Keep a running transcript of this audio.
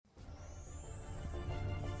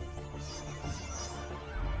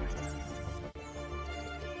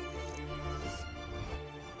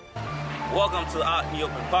Welcome to Out in the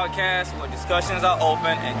Open podcast, where discussions are open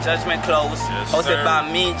and judgment closed. Yes, hosted sir. by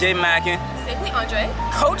me, Jay Mackin, Simply Andre,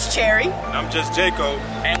 Coach Cherry. And I'm just Jacob.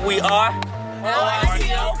 and we are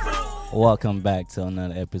LITO Crew. Welcome back to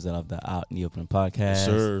another episode of the Out in the Open podcast. Yes,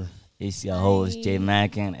 sir. It's your host, Jay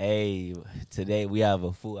Mackin. Hey, today we have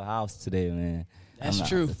a full house today, man. That's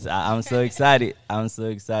true. I'm so excited.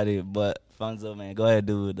 But Funzo, man, go ahead and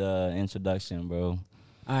do the introduction, bro.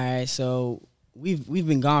 All right, so we've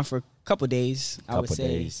been gone for a couple days. I would say,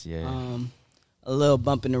 days, yeah. A little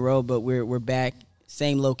bump in the road, but we're back,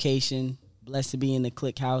 same location. Blessed to be in the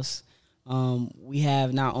Click House. We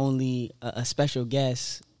have not only a special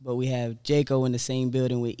guest, but we have Jaco in the same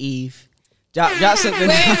building with Eve. Drop something.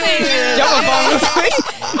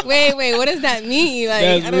 Wait, what does that mean? Like,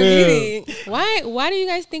 That's I don't real. get it. Why do you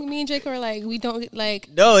guys think me and Jake are like, we don't like?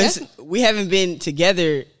 No, that's- we haven't been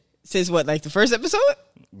together since what, like the first episode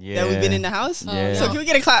Yeah. that we've been in the house. Yeah. So can we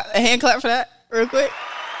get a hand clap for that real quick?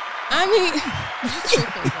 I mean,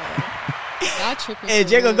 y'all tripping. Hey, for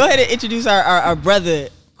Jaco, real. go ahead and introduce our brother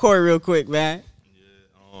Corey real quick, man.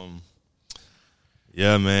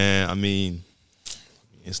 Yeah, man. I mean,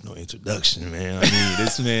 it's no introduction, man. I mean,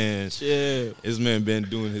 this man been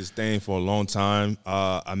doing his thing for a long time.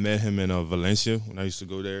 I met him in Valencia when I used to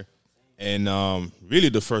go there. And really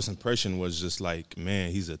the first impression was just like,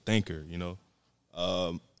 man, he's a thinker, you know.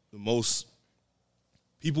 The most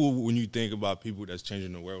people, when you think about people that's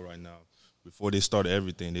changing the world right now, before they started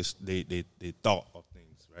everything, they thought of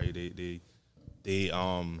things, right? They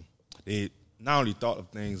not only thought of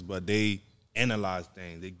things, but they analyze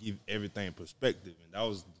things. They give everything perspective, and that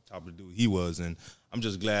was the type of dude he was. And I'm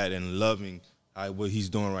just glad and loving what he's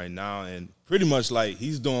doing right now, and pretty much like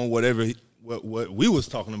he's doing whatever what we was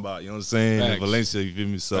talking about. You know what I'm saying? Facts. In Valencia, you feel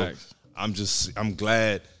me? So Facts. I'm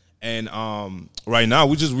glad. And right now,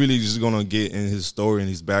 we're just really just gonna get in his story and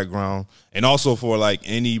his background, and also for like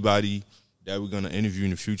anybody that we're gonna interview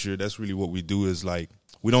in the future. That's really what we do. Is like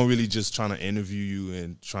we don't really just trying to interview you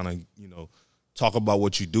and trying to talk about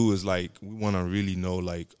what you do. Is like we want to really know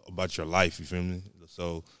like about your life. You feel me?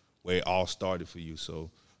 So where it all started for you. So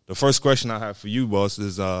the first question I have for you, boss,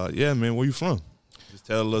 is yeah, man, where you from? Just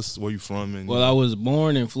tell us where you from. And Well, I was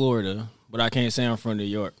born in Florida, but I can't say I'm from New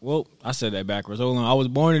York. Well, I said that backwards. Hold on. I was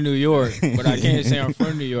born in New York, but I can't say I'm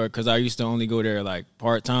from New York because I used to only go there like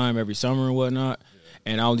part-time every summer and whatnot.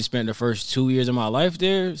 And I only spent the first 2 years of my life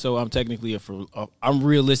there, so I'm technically I'm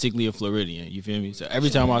realistically a Floridian. You feel me? So every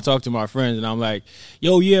time I talk to my friends and I'm like,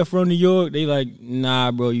 "Yo, yeah, from New York," they like,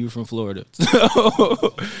 "Nah, bro, you from Florida."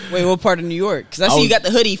 Wait, what part of New York? Because I see you got the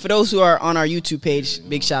hoodie. For those who are on our YouTube page,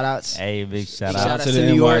 big shout outs. Hey, big shout Shout out. out to to the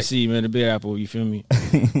New York. NYC, man, the Big Apple. You feel me?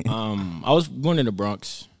 I was born in the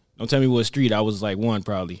Bronx. Don't tell me what street. I was like one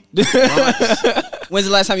probably. When's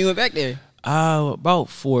the last time you went back there? About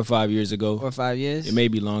 4 or 5 years ago. 4 or 5 years? It may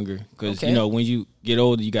be longer because Okay. when you get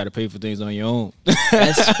older, you got to pay for things on your own.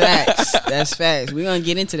 That's facts. That's facts. We're going to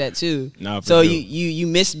get into that too. Nah, for So sure. you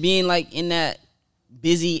miss being like in that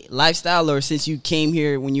busy lifestyle, or since you came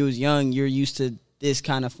here when you was young, you're used to this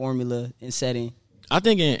kind of formula and setting? I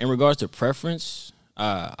think in regards to preference,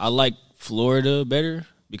 I like Florida better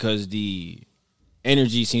because the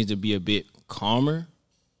energy seems to be a bit calmer,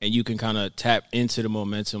 and you can kind of tap into the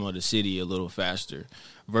momentum of the city a little faster.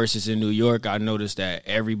 Versus in New York, I noticed that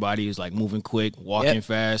everybody is like moving quick, walking Yep.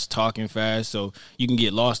 fast, talking fast, so you can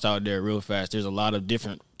get lost out there real fast. There's a lot of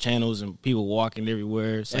different channels and people walking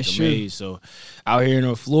everywhere. It's like That's a true. maze. So out here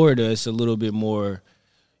in Florida, it's a little bit more,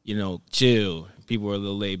 chill. People are a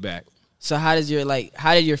little laid back. So how did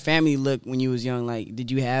your family look when you was young? Like, did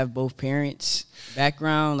you have both parents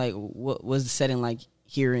background? Like, what was the setting like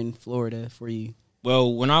here in Florida for you?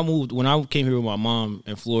 Well, when I came here with my mom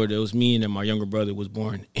in Florida, it was me and then my younger brother was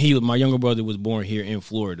born. My younger brother was born here in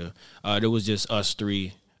Florida. There was just us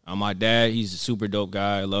three. My dad, he's a super dope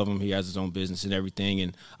guy. I love him. He has his own business and everything.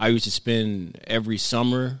 And I used to spend every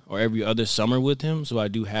summer or every other summer with him. So I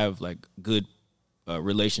do have like good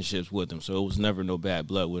relationships with him. So it was never no bad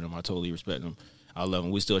blood with him. I totally respect him. I love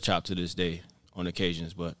him. We still chop to this day on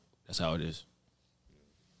occasions, but that's how it is.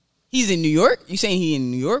 He's in New York? You saying he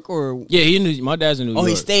in New York or? Yeah, my dad's in New York. Oh,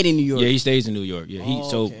 he stayed in New York. Yeah, he stays in New York. Yeah,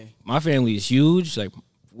 Oh, okay. My family is huge. Like,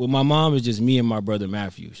 with my mom, it's just me and my brother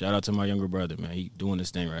Matthew. Shout out to my younger brother, man. He doing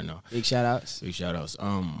this thing right now. Big shout outs. Big shout outs.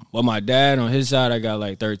 But my dad on his side, I got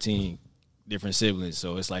like 13 different siblings,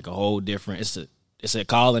 so it's like a whole different. It's a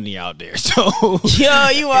colony out there. So Yo,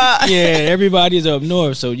 you are. yeah, everybody's up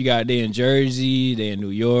north. So you got they in Jersey, they in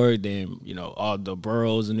New York, they in, all the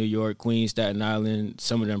boroughs in New York, Queens, Staten Island.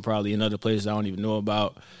 Some of them probably in other places I don't even know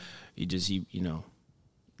about.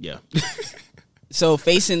 Yeah. So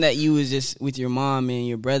facing that you was just with your mom and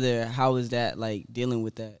your brother, how was that like dealing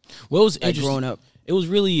with that? Well, it was Like interesting. growing up. It was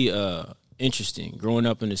really interesting growing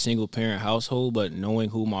up in a single parent household, but knowing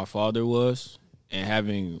who my father was and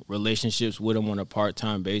having relationships with him on a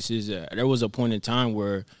part-time basis. There was a point in time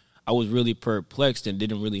where I was really perplexed and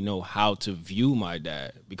didn't really know how to view my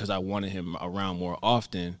dad because I wanted him around more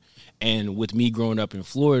often. And with me growing up in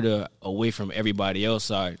Florida, away from everybody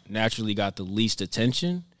else, I naturally got the least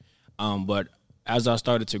attention. But as I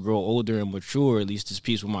started to grow older and mature, at least this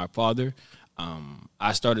piece with my father,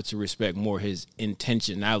 I started to respect more his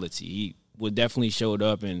intentionality. He would definitely showed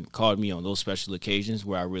up and called me on those special occasions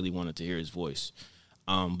where I really wanted to hear his voice.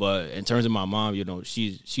 But in terms of my mom, you know,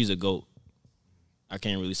 she's a GOAT. I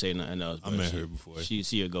can't really say nothing else. I met her before.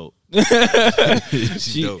 She a GOAT.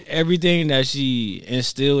 She dope. Everything that she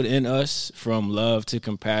instilled in us, from love to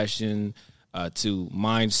compassion to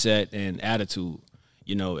mindset and attitude,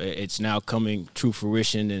 you know, it's now coming to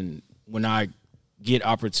fruition. And when I get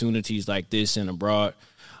opportunities like this and abroad,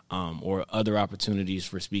 or other opportunities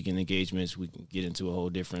for speaking engagements, we can get into a whole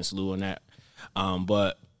different slew on that.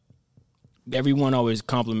 But everyone always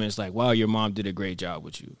compliments like, wow, your mom did a great job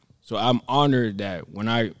with you. So I'm honored that when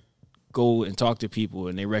I go and talk to people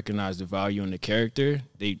and they recognize the value in the character,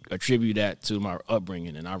 they attribute that to my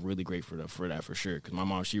upbringing, and I'm really grateful for that for sure. Because my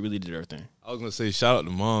mom, she really did her thing. I was gonna say shout out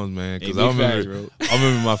to moms, man, because Hey, I big remember facts, I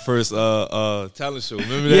remember my first talent show.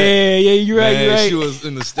 Remember that? Yeah, you're right, Man, you're right. She was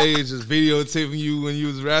in the stage just videotaping you when you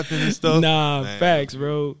was rapping and stuff. Nah, Man. facts,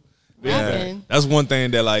 bro. Rapping. That's one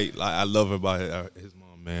thing that like I love about his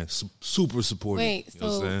mom, man. Super supportive. Wait, you know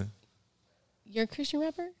what I'm so- saying? You're a Christian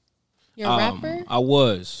rapper? You're a rapper? I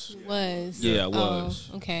was. Was. Yeah, I was.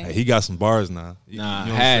 Oh, okay. Hey, he got some bars now. Nah, you know what I'm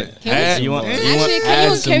had. saying? Can we- had You want- some you bars. Actually,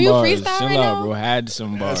 Had can you some bars. freestyle Chill right out, now? bro. Had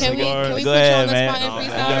some bars. Can we Go put you ahead, on the man. spot and Oh,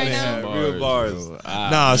 freestyle man. right Yeah, now? real bars. bro.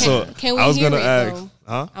 Nah, so Can we I was hear gonna it, ask, though?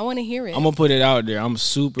 huh? I want to hear it. I'm gonna put it out there. I'm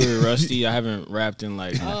super rusty. I haven't rapped in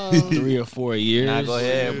like 3 or 4 years. Nah, go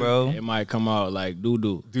ahead, bro. It might come out like doo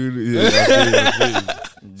doo. Dude, yeah, that's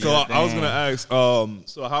it. So I was gonna ask,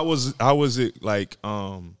 so how was it like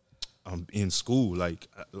in school? Like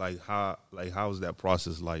how was that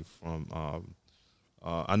process like from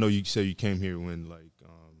I know you said you came here when like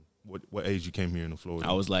what age you came here in Florida?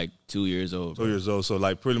 I was like 2 years old. 2 years old. So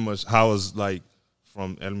like pretty much how was like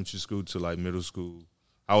from elementary school to like middle school?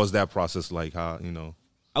 How was that process like? How, you know?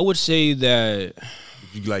 I would say that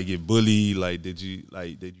Did you like get bullied? Like did you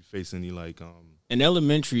face any like in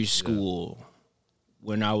elementary school,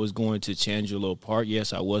 when I was going to Chandler Park,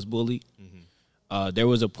 yes, I was bullied. There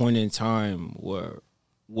was a point in time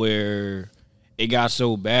where it got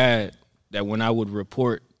so bad that when I would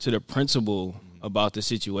report to the principal about the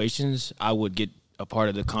situations, I would get a part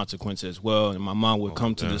of the consequence as well. And my mom would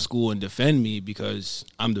come to the school and defend me because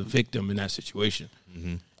I'm the victim in that situation.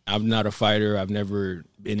 I'm not a fighter. I've never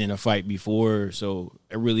been in a fight before. So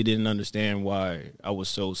I really didn't understand why I was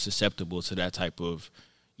so susceptible to that type of,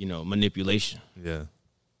 manipulation. yeah.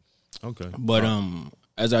 Okay. But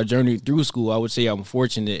as I journeyed through school, I would say I'm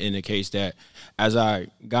fortunate in the case that as I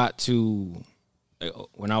got to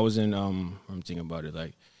when I was in I'm thinking about it,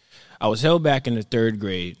 like I was held back in the 3rd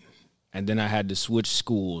grade, and then I had to switch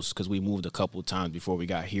schools because we moved a couple times before we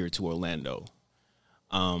got here to Orlando.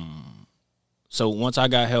 So once I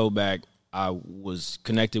got held back, I was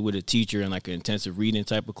connected with a teacher in like an intensive reading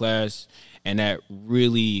type of class, and that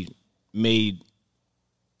really made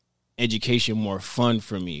education more fun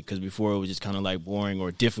for me, because before it was just kind of like boring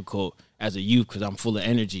or difficult as a youth because I'm full of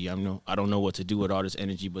energy. I don't know what to do with all this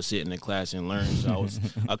energy but sit in the class and learn. So I was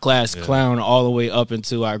a class clown all the way up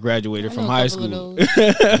until I graduated from high school.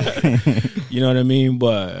 You know what I mean?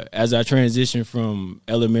 But as I transitioned from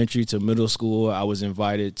elementary to middle school, I was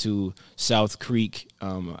invited to South Creek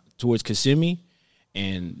towards Kissimmee,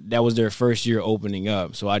 and that was their first year opening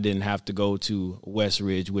up. So I didn't have to go to West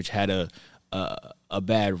Ridge, which had a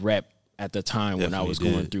bad rep at the time when I was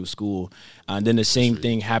going through school. And then the same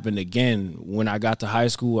thing happened again. When I got to high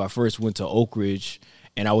school, I first went to Oak Ridge,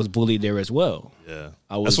 and I was bullied there as well. Yeah.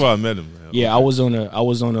 That's where I met him, man. Yeah, I was on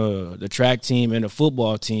the track team and the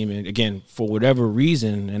football team, and again, for whatever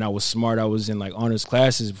reason, and I was smart, I was in like honors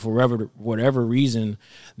classes, for whatever reason,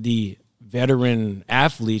 the veteran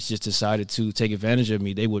athletes just decided to take advantage of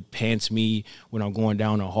me. They would pants me when I'm going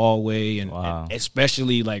down the hallway, and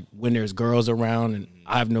especially like when there's girls around, and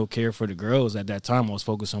I have no care for the girls at that time. I was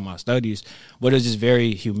focused on my studies, but it's just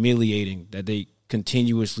very humiliating that they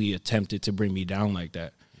continuously attempted to bring me down like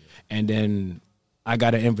that. And then I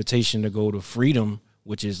got an invitation to go to Freedom,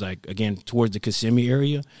 which is like, again, towards the Kissimmee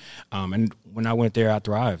area. And when I went there, I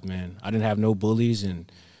thrived, man. I didn't have no bullies,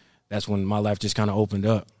 and that's when my life just kind of opened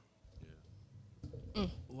up.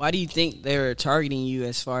 Why do you think they're targeting you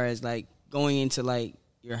as far as like going into like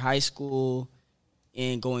your high school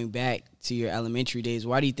and going back to your elementary days?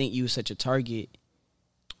 Why do you think you were such a target?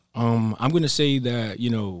 I'm going to say that,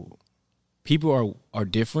 people are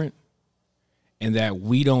different and that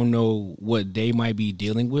we don't know what they might be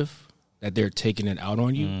dealing with, that they're taking it out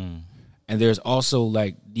on you. And there's also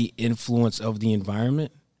like the influence of the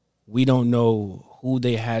environment. We don't know who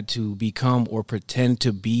they had to become or pretend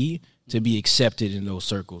to be accepted in those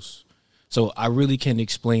circles. So I really can't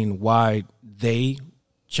explain why they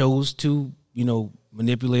chose to,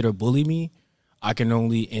 manipulate or bully me. I can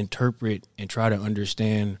only interpret and try to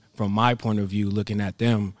understand from my point of view, looking at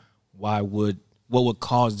them, what would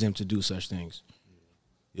cause them to do such things.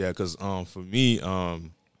 Yeah, because for me,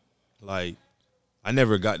 like I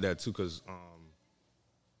never got that too, because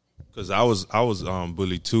I was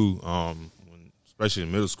bullied too, especially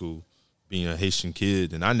in middle school, being a Haitian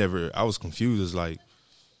kid, and I was confused. It's like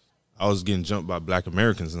I was getting jumped by Black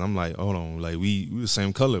Americans, and I'm like, hold on, like we the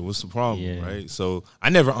same color. What's the problem, right? So I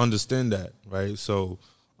never understand that, right? So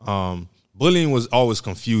bullying was always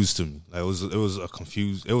confused to me. Like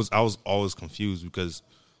I was always confused because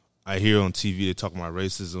I hear on TV they talk about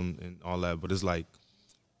racism and all that, but it's like,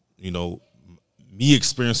 me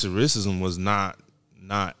experiencing racism was not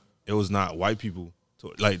white people.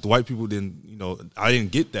 Like the white people didn't, I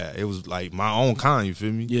didn't get that. It was like my own kind, you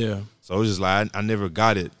feel me? Yeah. So it was just like I never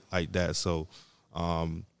got it like that. So,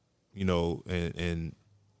 and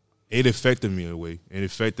it affected me in a way. It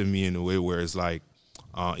affected me in a way where it's like,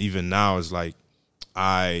 even now it's like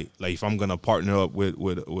if I'm gonna partner up with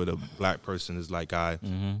a Black person, it's like I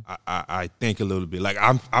think a little bit. Like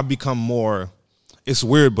I become more. It's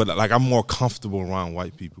weird, but like I'm more comfortable around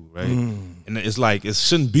white people, right? And it's like it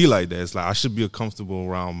shouldn't be like that. It's like I should be comfortable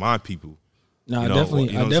around my people. No, I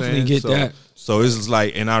definitely get that. So it's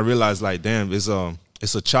like, and I realized like, damn, it's a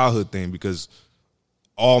childhood thing because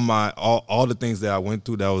all the things that I went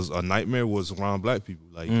through that was a nightmare was around Black people,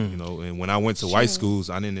 like and when I went to white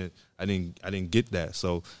schools, I didn't get that.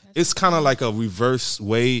 So it's kind of like a reverse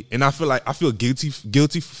way, and I feel guilty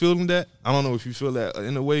for feeling that. I don't know if you feel that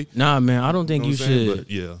in a way. Nah, man, I don't think you should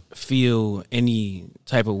yeah. feel any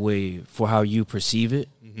type of way for how you perceive it,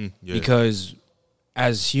 because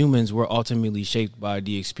as humans, we're ultimately shaped by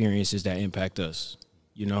the experiences that impact us,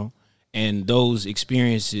 and those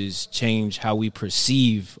experiences change how we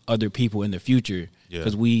perceive other people in the future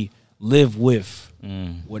because we live with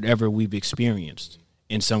whatever we've experienced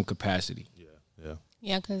in some capacity.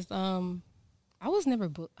 Yeah, because I was never I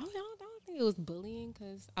don't think it was bullying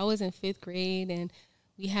because I was in 5th grade and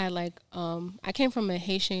we had like I came from a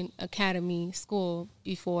Haitian academy school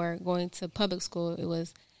before going to public school. It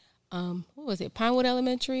was what was it, Pinewood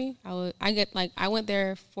Elementary. I went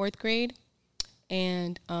there 4th grade,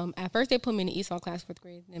 and at first they put me in the ESOL class 4th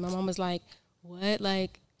grade, and my mom was like, "What?"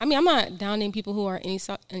 Like, I mean, I'm not downing people who are in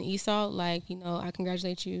ESOL. Like, I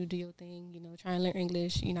congratulate you, do your thing, try and learn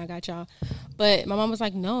English. I got y'all. But my mom was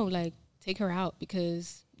like, no, like, take her out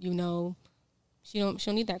because, she'll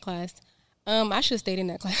need that class. I should have stayed in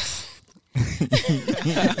that class. I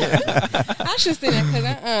should stay in that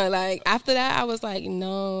class. Like, after that, I was like,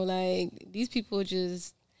 no, like, these people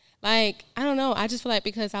just, like, I don't know. I just feel like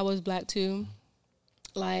because I was Black too,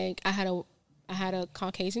 like, I had a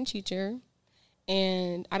Caucasian teacher.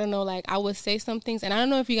 And I don't know, like, I would say some things, and I don't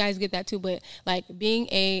know if you guys get that too, but, like, being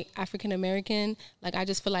a African-American, like, I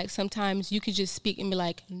just feel like sometimes you could just speak and be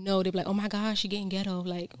like, no, they'd be like, oh, my gosh, you're getting ghetto.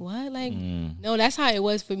 Like, what? Like, no, that's how it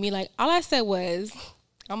was for me. Like, all I said was,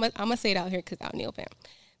 I'm going to say it out here because I'm Neil fam.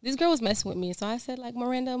 This girl was messing with me, so I said, like,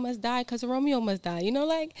 Miranda must die because Romeo must die.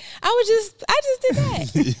 Like, I just did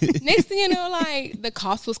that. Next thing you know, like, the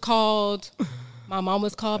cost was called. My mom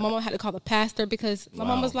was called. My mom had to call the pastor because my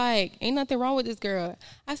mom was like, ain't nothing wrong with this girl.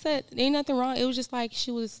 I said, ain't nothing wrong. It was just like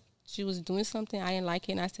she was doing something. I didn't like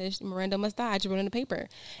it. And I said, Miranda must die. I just wrote in the paper.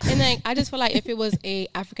 And like, I just feel like if it was a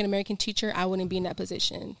African-American teacher, I wouldn't be in that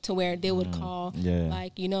position to where they would call,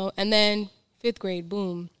 like, And then 5th grade,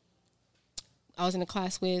 boom, I was in a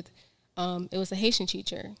class with, it was a Haitian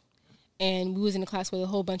teacher. And we was in a class with a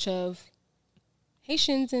whole bunch of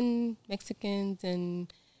Haitians and Mexicans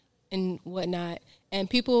and whatnot. And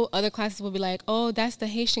other classes will be like, oh, that's the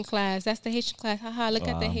Haitian class. That's the Haitian class. Haha, look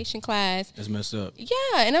at the Haitian class. That's messed up.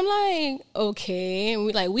 Yeah. And I'm like, okay. And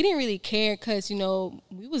we didn't really care because, we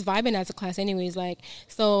was vibing as a class anyways. Like,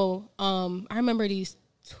 so I remember these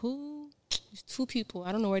two people.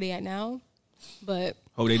 I don't know where they at now, but.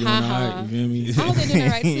 Hope they doing all right. You feel me? I hope they doing all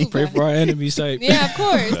right too. Pray for our enemies' sake. Yeah, of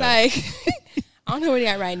course. Like, I don't know where they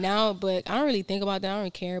at right now, but I don't really think about that. I don't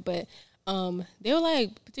really care. But they were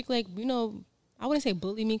like, particularly, like, I wouldn't say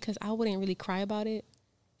bully me because I wouldn't really cry about it.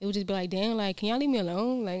 it would just be like, damn, like, can y'all leave me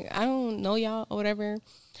alone? Like, I don't know y'all or whatever.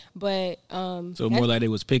 But so more like they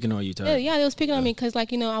was picking on you, type. Yeah, they was picking on me because,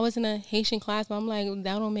 like, I was in a Haitian class, but I'm like, that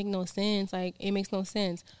don't make no sense. Like, it makes no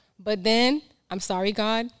sense. But then, I'm sorry,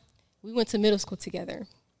 God, we went to middle school together.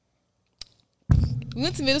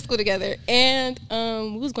 And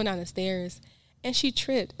we was going down the stairs, and she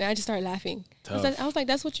tripped, and I just started laughing. I was like,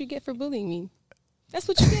 that's what you get for bullying me. That's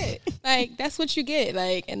what you get. Like, that's what you get.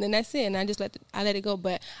 Like, and then that's it. And I just let it go.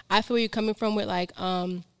 But I feel where you're coming from with, like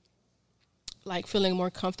feeling more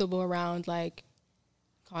comfortable around, like,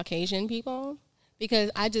 Caucasian people. Because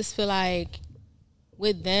I just feel like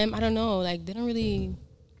with them, I don't know, like, they don't really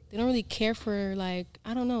care for, like,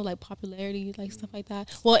 I don't know, like, popularity, like, stuff like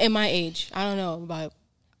that. Well, in my age, I don't know about.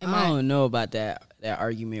 I don't know about that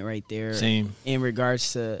argument right there. Same. In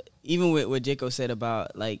regards to, even with what Jaco said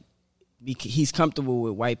about, like, he's comfortable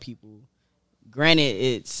with white people. Granted,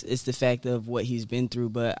 it's the fact of what he's been through,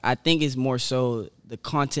 but I think it's more so the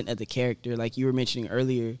content of the character, like you were mentioning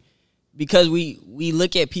earlier, because we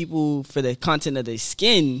look at people for the content of their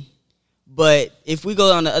skin, but if we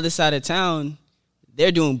go on the other side of town,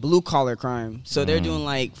 they're doing blue collar crime, so they're doing,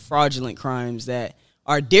 like, fraudulent crimes that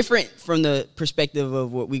are different from the perspective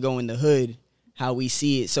of what we go in the hood, how we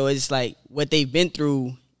see it. So it's like what they've been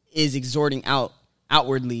through is exhorting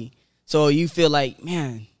outwardly. So you feel like,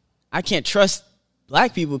 man, I can't trust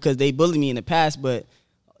black people because they bullied me in the past, but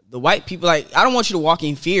the white people, like, I don't want you to walk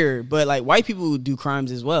in fear, but, like, white people do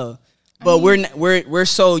crimes as well. But we're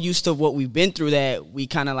so used to what we've been through that we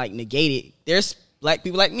kind of, like, negate it. There's black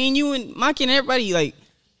people like me and you and Mike and everybody, like,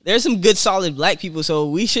 there's some good solid black people, so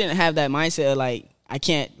we shouldn't have that mindset of, like, I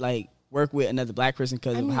can't, like, work with another black person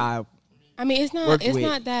because of how it's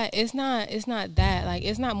not that. Like,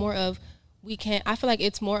 it's not more of we can't. I feel like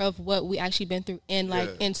it's more of what we actually been through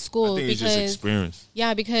in school. I think because it's just experience.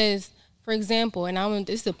 Yeah, because, for example, and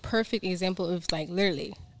this is a perfect example of, like,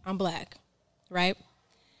 literally, I'm black, right?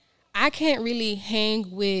 I can't really hang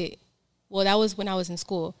with. Well, that was when I was in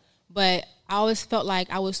school, but I always felt like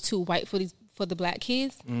I was too white for the black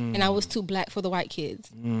kids, and I was too black for the white kids.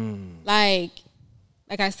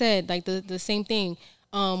 Like I said, like the same thing.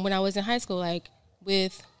 When I was in high school, like,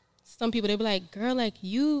 with some people, they be like, "Girl, like,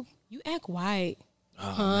 you act white."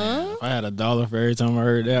 Oh, man. If I had $1 for every time I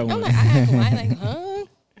heard that one. I'm like, I act white, like, huh?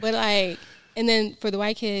 But, like, and then for the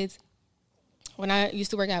white kids, when I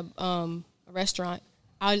used to work at a restaurant,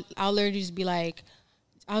 I'll literally just be like,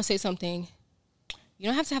 I'll say something. You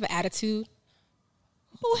don't have to have an attitude.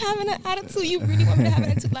 Who having an attitude? You really want me to have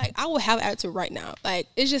an attitude? Like, I will have an attitude right now. Like,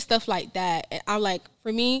 it's just stuff like that. And I'm like,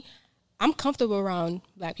 for me, I'm comfortable around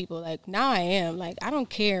black people. Like, now I am. Like, I don't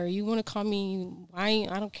care. You want to call me white?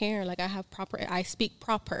 I don't care. Like, I speak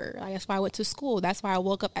proper. Like, that's why I went to school. That's why I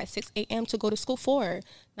woke up at 6 a.m. to go to school for.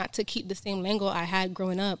 Not to keep the same lingo I had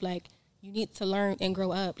growing up. Like, you need to learn and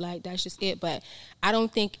grow up. Like, that's just it. But I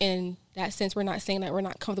don't think in that sense we're not saying that we're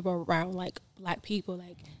not comfortable around, like, black people.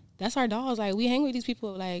 Like, that's our dogs. Like, we hang with these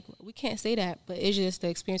people. Like, we can't say that. But it's just the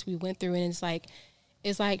experience we went through. And it's like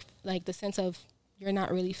the sense of you're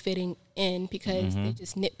not really fitting in because they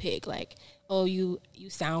just nitpick. Like, oh, you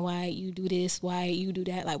sound white. You do this white. You do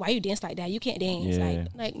that. Like, why you dance like that? You can't dance. Yeah.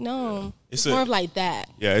 Like no. It's more of like that.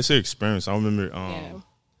 Yeah, it's an experience. I remember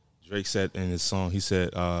Drake said in his song, he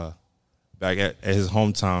said back at his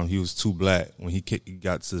hometown, he was too black. When he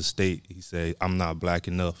got to the state, he said, I'm not black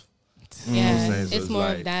enough. Yeah, You know what I'm saying? So it's more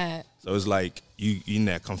like, of that. So it's like you in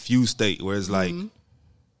that confused state where it's like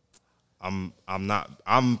I'm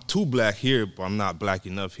too black here, but I'm not black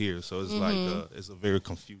enough here. So it's like it's a very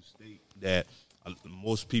confused state that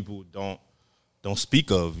most people don't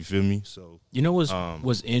speak of. You feel me? So you know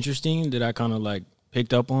what's interesting that I kind of like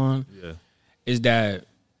picked up on is that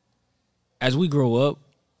as we grow up,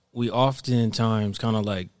 we oftentimes kind of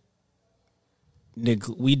like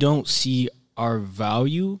we don't see our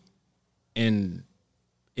value in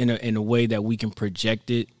a way that we can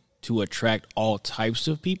project it to attract all types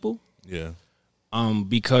of people. Yeah.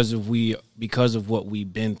 Because of what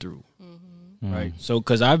we've been through. Right. So,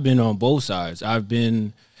 because I've been on both sides. I've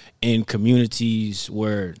been in communities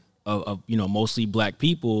where mostly black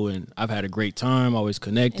people, and I've had a great time, always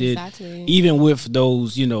connected. Exactly. Even with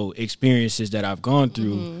those, experiences that I've gone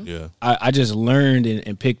through, I just learned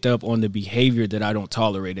and picked up on the behavior that I don't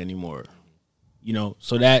tolerate anymore.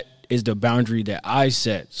 So that is the boundary that I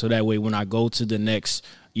set. So that way when I go to the next,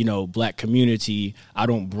 black community, I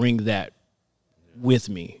don't bring that with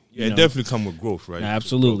me. Yeah, it definitely come with growth, right?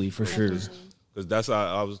 Absolutely, for sure. Because that's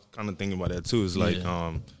how I was kind of thinking about that too. It's like,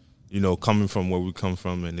 coming from where we come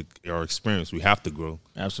from and our experience, we have to grow.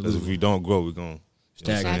 Absolutely. Because if we don't grow, we're going to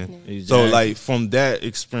Stagnant. Exactly. So like from that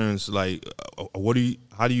experience, like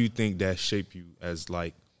how do you think that shaped you as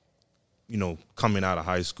like, you know, coming out of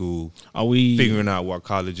high school, are we figuring out what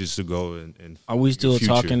colleges to go and Are we still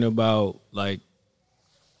future? talking about like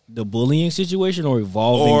the bullying situation or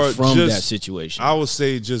evolving Or from just- that situation? I would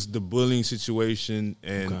say just the bullying situation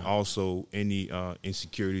and Okay. also any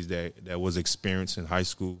insecurities that was experienced in high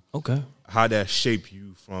school. Okay. How that shaped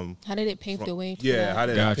you from How did it pave the way? To yeah, that? how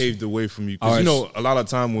did Gotcha. that pave the way from you? All Because right. you know, a lot of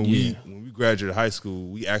time when we graduated high school,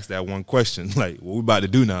 we asked that one question, like, what we about to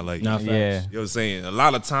do now? Like, Not you facts. Yeah. know what I'm saying? A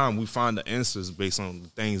lot of time we find the answers based on the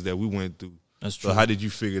things that we went through. That's So true. how did you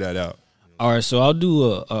figure that out? All right, so I'll do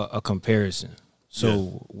a comparison.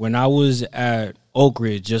 So when I was at Oak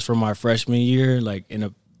Ridge just for my freshman year, like in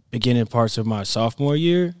the beginning parts of my sophomore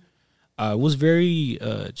year, it was very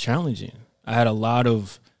challenging. I had a lot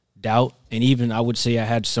of doubt, and even I would say I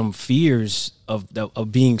had some fears of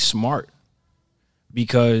being smart,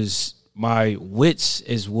 because my wits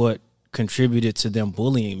is what contributed to them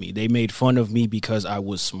bullying me. They made fun of me because I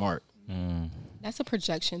was smart. That's a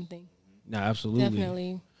projection thing. No, absolutely.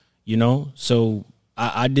 Definitely. You know, so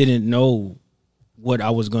I didn't know what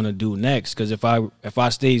I was gonna do next, because if I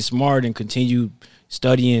stayed smart and continued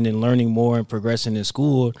studying and learning more and progressing in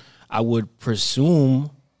school, I would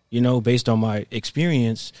presume, you know, based on my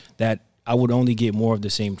experience, that I would only get more of the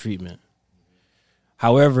same treatment.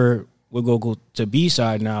 However, we'll go to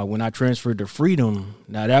B-side now. When I transferred to Freedom,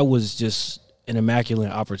 now that was just an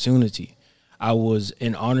immaculate opportunity. I was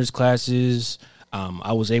in honors classes.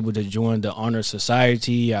 I was able to join the honor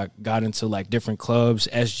society. I got into like different clubs,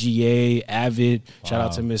 SGA, Avid. Shout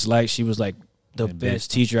out to Miss Light. She was like the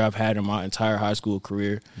best teacher I've had in my entire high school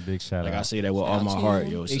career. Big shout Like out. I say that with all my to heart,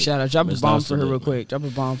 you. yo. Big shout out. Drop a Miss bomb Light for her real salute, man. quick. Drop a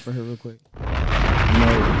bomb for her real quick. You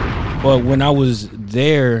know, but when I was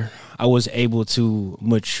there, I was able to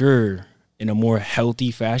mature in a more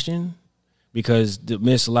healthy fashion, because the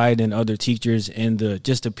Miss Light and other teachers and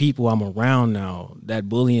just the people I'm around now, that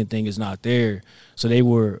bullying thing is not there. So they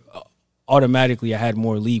were automatically, I had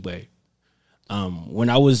more leeway. When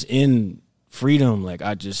I was in Freedom, like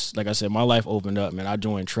I said, my life opened up, man. I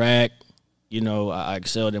joined track, you know, I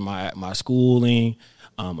excelled in my schooling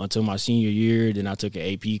until my senior year. Then I took an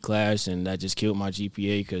AP class, and that just killed my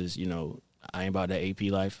GPA because, you know, I ain't about that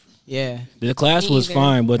AP life. Yeah. The class Me was either.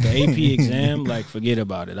 fine, but the AP exam, like, forget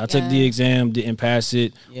about it. I took the Yeah. exam, didn't pass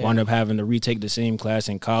it, Yeah. wound up having to retake the same class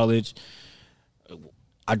in college.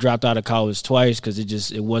 I dropped out of college twice because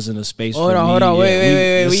it wasn't a space for me. Hold on.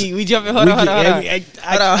 Yeah, Wait. We jumping. Hold on. I He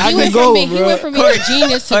can went go, from bro. being a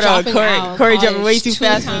genius to Hold on, dropping Corey. out. of Corey jumping college way too 2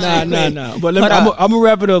 fast. times. Nah. But let me, Hold I'm gonna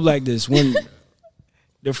wrap it up like this. When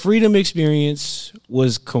the Freedom experience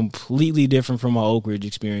was completely different from my Oak Ridge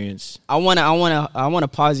experience. I wanna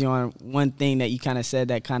pause you on one thing that you kind of said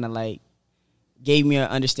that kind of like gave me an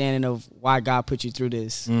understanding of why God put you through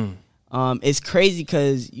this. It's crazy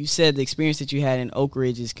because you said the experience that you had in Oak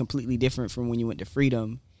Ridge is completely different from when you went to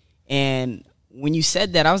Freedom, and when you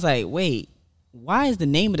said that, I was like, wait, why is the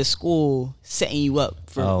name of the school setting you up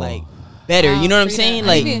for like better? Wow, you know what I'm Freedom. saying? I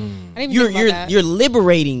Like didn't even think about that. you're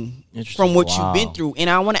liberating from what Wow. you've been through, and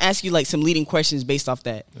I want to ask you like some leading questions based off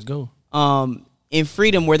that. Let's go. In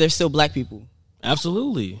Freedom, were there still black people?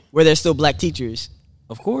 Absolutely, Were there still black teachers?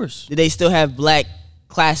 of course, Did they still have black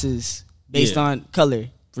classes based Yeah. on color?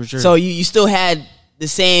 for sure. So you still had the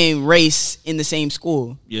same race in the same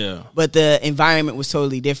school, yeah, but the environment was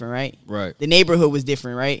totally different, right? right. The neighborhood was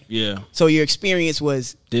different, right? Yeah, So your experience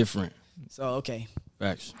was different. so okay.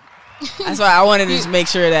 Facts. That's why I wanted to just make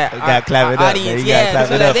sure that You gotta clap it up, man. You gotta yeah, clap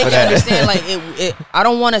so it that up they for can that. understand. Like it, I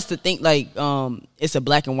don't want us to think like it's a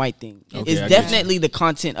black and white thing. Okay, It's I get definitely the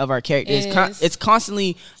content of our character. It is. It's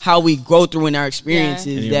constantly how we go through in our experiences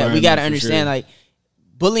And the that we got to environment, for understand. sure. Like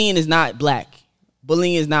bullying is not black,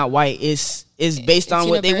 bullying is not white. It's based on It's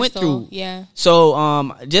what they went universal. through. Yeah.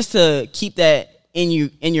 So just to keep that in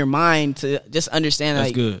your mind, to just understand That's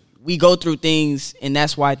like good. we go through things and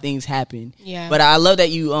that's why things happen. Yeah. But I love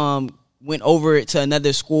that you went over to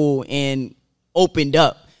another school and opened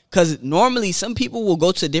up, because normally some people will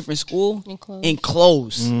go to a different school And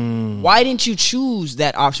close. Why didn't you choose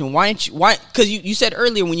that option? Why? Because you said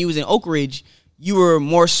earlier when you was in Oak Ridge, you were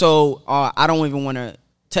more so I don't even want to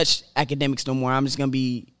touch academics no more. I'm just gonna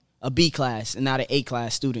be a B class and not an A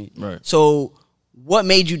class student. Right. So what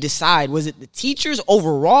made you decide? Was it the teachers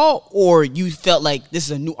overall, or you felt like this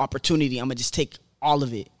is a new opportunity, I'm gonna just take all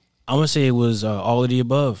of it? I'm gonna say it was all of the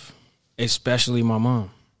above, especially my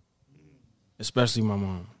mom. Especially my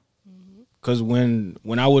mom, because when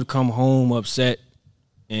I would come home upset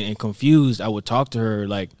and confused, I would talk to her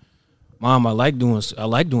like, "Mom, I like doing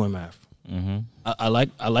math. I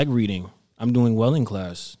like reading. I'm doing well in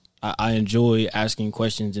class. I enjoy asking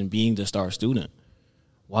questions and being the star student.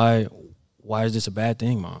 Why is this a bad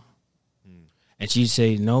thing, Mom? And she'd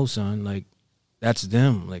say, no, son, like, that's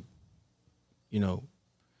them. Like, you know,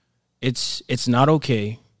 it's not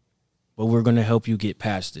okay, but we're going to help you get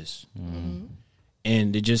past this.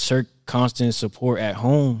 And it just constant support at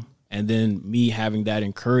home, and then me having that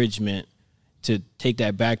encouragement to take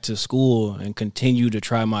that back to school and continue to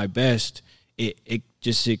try my best, it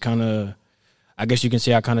kind of, I guess you can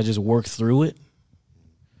say I kind of just worked through it.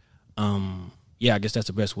 Yeah, I guess that's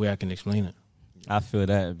the best way I can explain it. I feel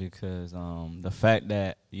that because the fact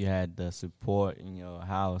that you had the support in your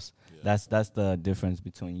house, that's the difference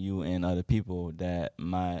between you and other people that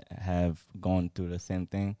might have gone through the same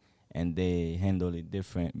thing and they handle it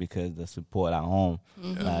different because the support at home.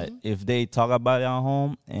 Like if they talk about it at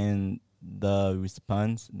home and the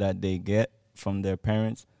response that they get from their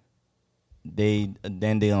parents, then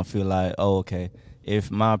they don't feel like, oh, okay, if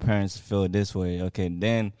my parents feel this way, okay,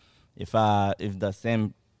 then if the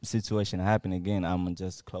same situation happen again, I'm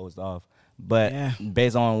just closed off. But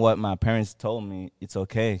based on what my parents told me, it's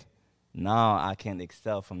okay. Now I can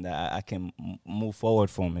excel from that. I can move forward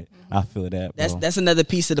from it. I feel that, bro. That's another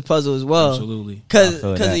piece of the puzzle as well. Absolutely. Because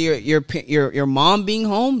of your mom being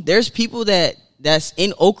home, there's people that's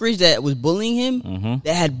in Oak Ridge that was bullying him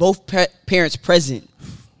that had both parents present,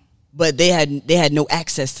 but they had no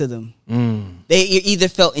access to them. They either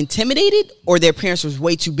felt intimidated or their parents was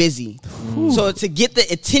way too busy. So to get the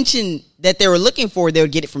attention that they were looking for, they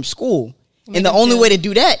would get it from school. And the only way to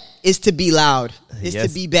do that is to be loud, to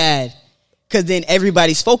be bad, because then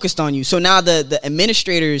everybody's focused on you. So now the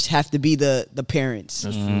administrators have to be the parents.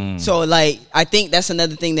 That's true. So like I think that's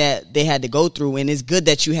another thing that they had to go through, and it's good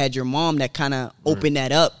that you had your mom that kind of opened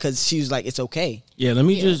that up because she was like, it's okay. Yeah, let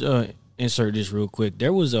me just insert this real quick.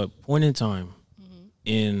 There was a point in time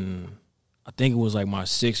in, I think it was like my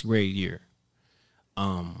 6th grade year,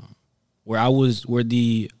 where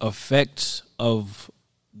the effects of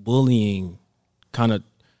bullying kind of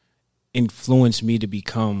influenced me to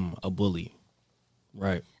become a bully.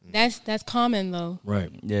 Right. That's common though. Right.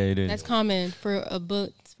 Yeah, it is. That's common for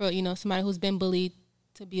somebody who's been bullied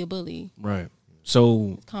to be a bully. Right.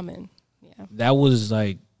 So It's common. Yeah. that was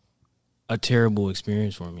like a terrible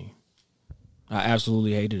experience for me. I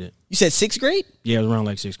absolutely hated it. You said 6th grade? Yeah, it was around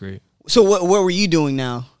like 6th grade. So what were you doing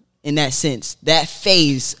now in that sense? That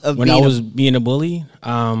phase of When being I was being a bully,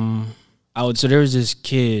 so there was this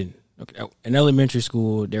kid in elementary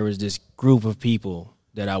school. There was this group of people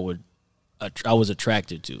that I was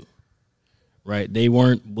attracted to. Right, they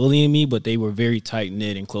weren't bullying me, but they were very tight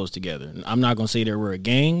knit and close together. And I'm not gonna say they were a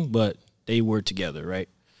gang, but they were together, right?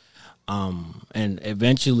 And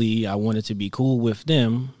eventually, I wanted to be cool with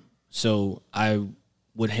them, so I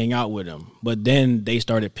would hang out with them. But then they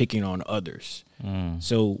started picking on others.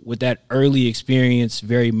 So with that early experience,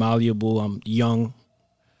 very malleable, I'm young.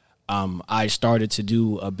 I started to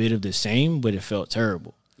do a bit of the same, but it felt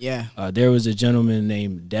terrible. Yeah. There was a gentleman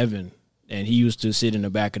named Devin, and he used to sit in the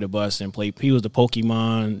back of the bus and play. He was the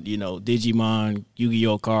Pokemon, Digimon,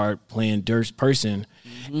 Yu-Gi-Oh card playing dirt person.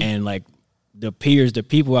 And like the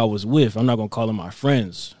people I was with, I'm not going to call them my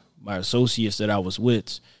friends, my associates that I was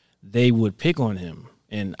with, they would pick on him.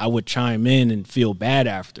 And I would chime in and feel bad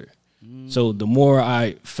after. So the more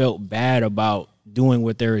I felt bad about doing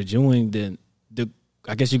what they were doing, then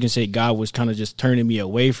I guess you can say God was kind of just turning me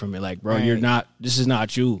away from it. Like, bro, this is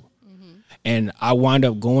not you. And I wound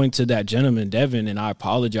up going to that gentleman, Devin, and I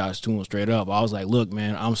apologized to him straight up. I was like, look,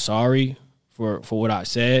 man, I'm sorry for what I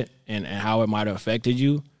said and how it might have affected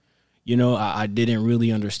you. I didn't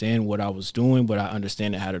really understand what I was doing, but I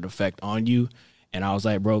understand it had an effect on you. And I was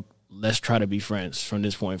like, bro, let's try to be friends from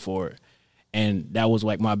this point forward. And that was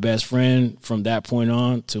like my best friend from that point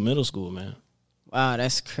on to middle school, man. Wow,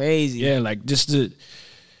 that's crazy. Yeah, like just to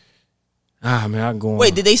man, I can go on.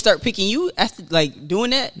 Wait, did they start picking you after like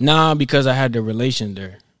doing that? Nah, because I had the relation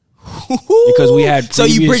there. Because we had so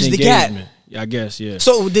you bridged the gap. Yeah, I guess, yeah.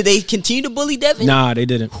 So did they continue to bully Devin? Nah, they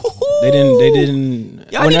didn't. They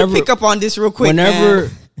didn't. Y'all need to pick up on this real quick.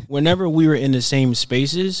 Whenever we were in the same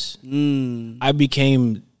spaces, I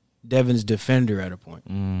became Devin's defender at a point.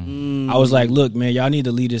 I was like, look, man, y'all need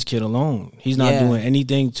to leave this kid alone. He's not doing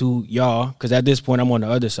anything to y'all. Because at this point, I'm on the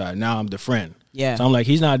other side. Now I'm the friend. Yeah. So I'm like,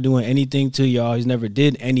 he's not doing anything to y'all. He's never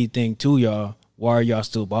did anything to y'all. Why are y'all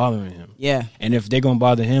still bothering him? Yeah. And if they're going to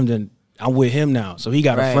bother him, then I'm with him now. So he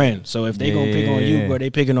got a friend. So if they going to pick on you, bro, they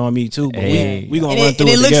picking on me too. But we going to run through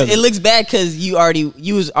it together. It looks bad because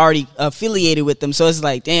you was already affiliated with them. So it's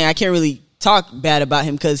like, dang, I can't really talk bad about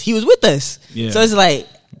him because he was with us. Yeah. So it's like,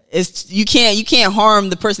 it's you can't harm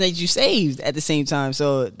the person that you saved at the same time.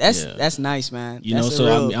 So that's nice, man. You know,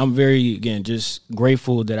 so I'm very, again, just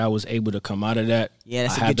grateful that I was able to come out of that. Yeah,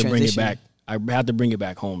 that's I a had good to bring it transition. back. I had to bring it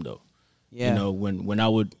back home though. Yeah. You know, when I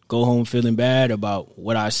would go home feeling bad about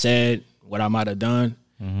what I said, what I might have done,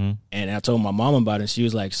 and I told my mom about it, she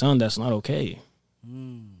was like, "Son, that's not okay.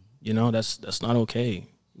 You know, that's not okay."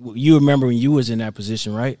 You remember when you was in that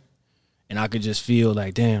position, right? And I could just feel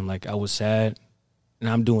like, damn, like I was sad, and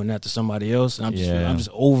I'm doing that to somebody else, and I'm just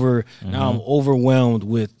over. Now I'm overwhelmed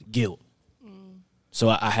with guilt. So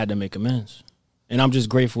I had to make amends, and I'm just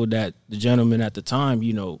grateful that the gentleman at the time,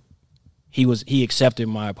 you know, he accepted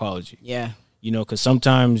my apology. Yeah. You know, because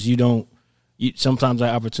sometimes sometimes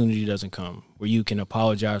that opportunity doesn't come where you can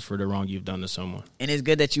apologize for the wrong you've done to someone. And it's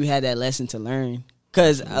good that you had that lesson to learn.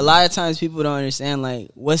 Because a lot of times people don't understand,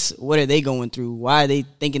 like, what are they going through? Why are they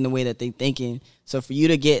thinking the way that they thinking? So for you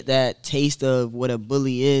to get that taste of what a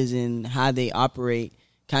bully is and how they operate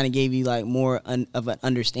kind of gave you, like, more of an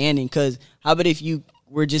understanding. Because how about if you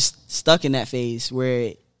were just stuck in that phase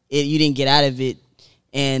where you didn't get out of it,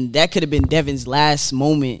 and that could have been Devin's last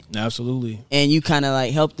moment. Absolutely. And you kind of,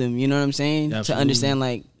 like, helped him, you know what I'm saying? Absolutely. To understand,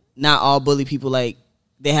 like, not all bully people, like,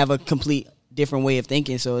 they have a complete different way of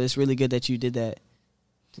thinking. So it's really good that you did that.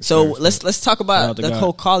 So let's talk about the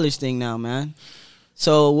whole college thing now, man.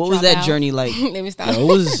 So what was that journey like? Let me stop. It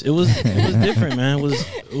was different, man.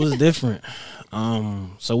 It was different.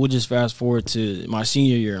 So we'll just fast forward to my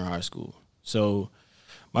senior year in high school. So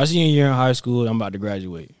my senior year in high school, I'm about to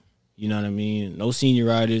graduate. You know what I mean? No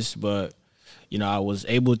senioritis, but you know, I was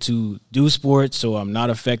able to do sports, so I'm not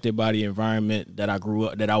affected by the environment that I grew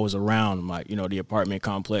up, that I was around, like, you know, the apartment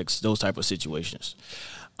complex, those type of situations.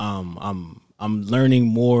 I'm learning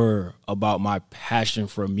more about my passion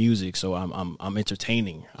for music, so I'm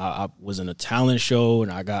entertaining. I was in a talent show,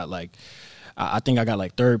 and I got I think I got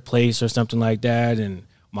like third place or something like that, and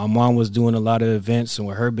my mom was doing a lot of events and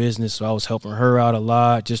with her business, so I was helping her out a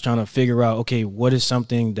lot, just trying to figure out, okay, what is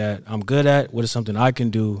something that I'm good at, what is something I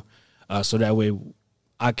can do, so that way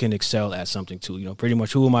I can excel at something too. You know, pretty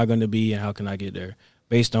much who am I going to be and how can I get there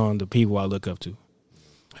based on the people I look up to.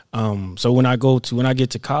 So when I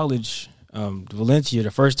get to college, Valencia,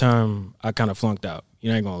 the first time I kind of flunked out.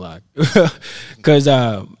 You ain't gonna lie, because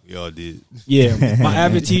we all did. Yeah, my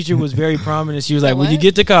avid teacher was very prominent. She was like, What? "When you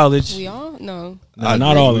get to college, We all? No.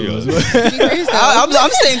 not all of us." I'm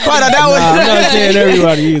staying quiet on that one. I'm not saying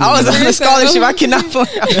everybody either. I was on a scholarship. I cannot flunk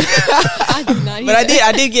out. I did not But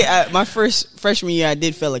I did get my first freshman year. I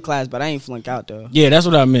did fail a class, but I ain't flunk out though. Yeah, that's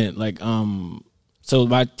what I meant. Like, so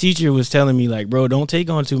my teacher was telling me, like, bro, don't take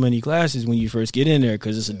on too many classes when you first get in there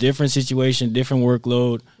because it's a different situation, different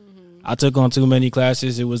workload. I took on too many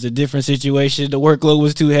classes. It was a different situation. The workload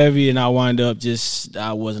was too heavy, and I wound up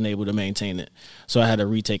I wasn't able to maintain it. So I had to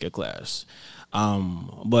retake a class.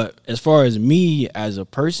 But as far as me as a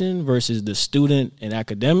person versus the student in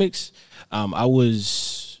academics, I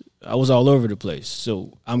was all over the place.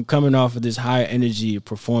 So I'm coming off of this high energy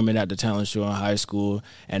performing at the talent show in high school,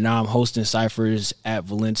 and now I'm hosting ciphers at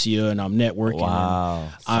Valencia, and I'm networking. Wow,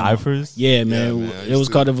 ciphers? Yeah, man. Yeah, man. It was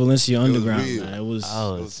called the Valencia Underground. real. Man. It was.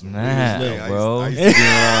 Oh, snap, I bro. used to be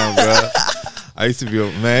around, bro. I used to be,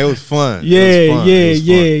 man, it was fun. Yeah, It was fun. It was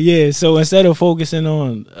fun. yeah. So instead of focusing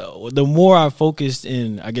on, the more I focused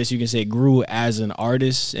in, I guess you can say, grew as an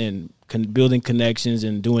artist and building connections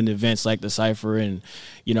and doing events like the Cypher. And,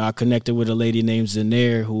 you know, I connected with a lady named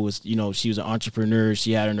Zanair who was, you know, she was an entrepreneur.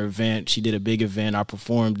 She had an event. She did a big event. I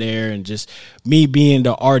performed there. And just me being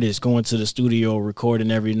the artist, going to the studio, recording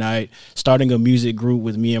every night, starting a music group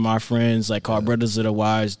with me and my friends, like called Brothers of the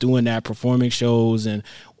Wise, doing that, performing shows. And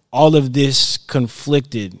all of this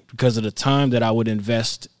conflicted because of the time that I would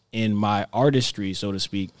invest in my artistry, so to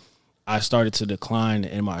speak. I started to decline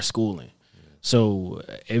in my schooling. So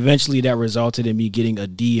eventually that resulted in me getting a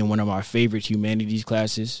D in one of my favorite humanities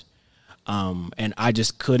classes. And I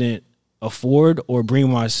just couldn't afford or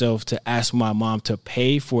bring myself to ask my mom to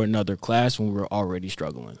pay for another class when we were already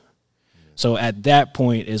struggling. So at that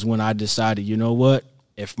point is when I decided, you know what?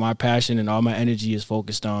 If my passion and all my energy is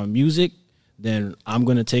focused on music, then I'm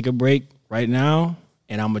going to take a break right now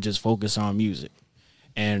and I'm going to just focus on music.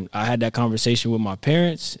 And I had that conversation with my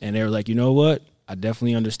parents and they were like, you know what? I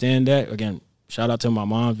definitely understand that. Again, shout out to my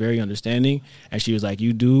mom, very understanding. And she was like,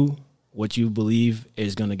 you do what you believe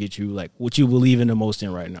is going to get you, like, what you believe in the most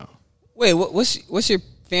in right now. Wait, what's your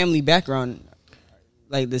family background?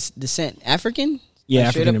 Like this descent, African? Yeah,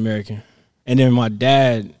 Like, straight up? African American. And then my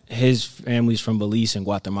dad, his family's from Belize and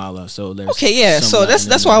Guatemala. So there's Okay, yeah. some So Latin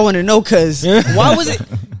that's in why I there. want to know, because why was it?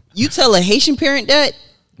 You tell a Haitian parent that?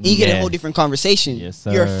 And you get a Yeah. whole different conversation. Yes,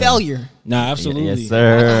 You're a sir. failure. Nah, absolutely. Yes,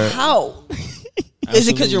 sir. How? Is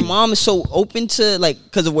it because your mom is so open to, like,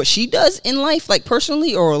 because of what she does in life, like,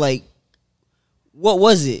 personally, or, like, what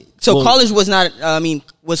was it? So Well, college was not,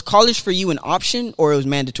 was college for you an option, or it was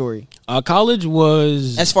mandatory? College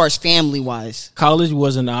was As far as family-wise. college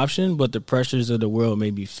was an option, but the pressures of the world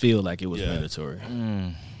made me feel like it was Yeah. mandatory.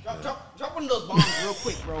 Drop one of those bombs real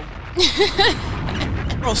quick, bro.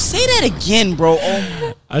 Bro, say that again, bro.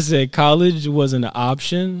 Oh, I said college wasn't an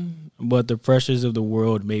option, but the pressures of the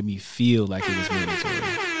world made me feel like it was mandatory.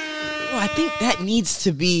 bro, I think that needs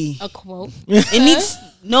to be... A quote. It needs...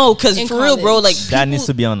 No, because In for real, bro, college. like, That needs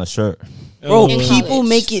to be on the shirt. bro, In people college.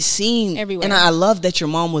 make it seem Everywhere. and I love that your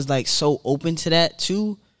mom was like so open to that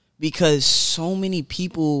too, because so many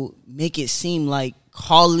people make it seem like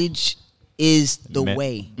college is the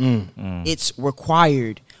way. It's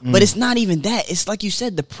required. But it's not even that. It's like you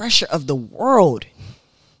said, the pressure of the world.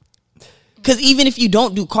 Because even if you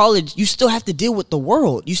don't do college, you still have to deal with the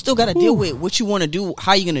world. You still got to deal with what you want to do,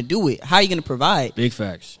 how you going to do it, how you going to provide. Big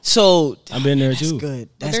facts. So I've been there that's too. good.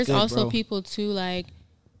 But That's there's good, also bro. people too, like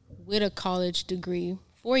with a college degree,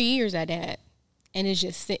 4 years at that, and it's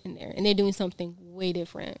just sitting there, and they're doing something way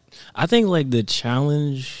different. I think like the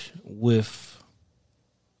challenge with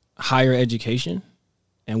higher education,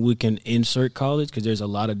 and we can insert college because there's a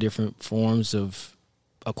lot of different forms of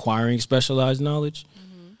acquiring specialized knowledge,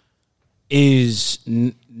 is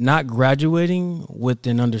not graduating with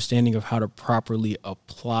an understanding of how to properly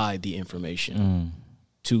apply the information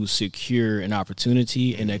to secure an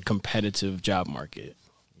opportunity in a competitive job market.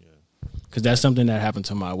 Because that's something that happened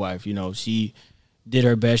to my wife. You know, she did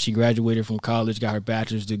her best. She graduated from college, got her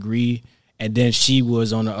bachelor's degree, and then she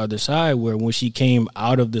was on the other side where when she came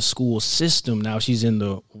out of the school system, now she's in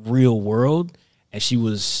the real world, and she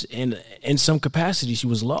was in some capacity, she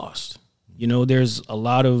was lost. You know, there's a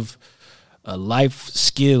lot of life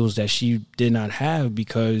skills that she did not have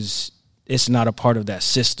because it's not a part of that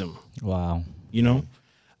system. Wow. You know?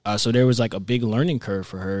 So there was like a big learning curve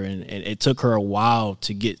for her, and it took her a while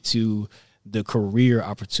to get to the career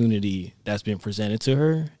opportunity that's been presented to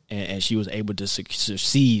her, and she was able to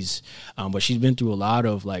seize. But she's been through a lot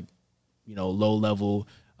of like, you know, low level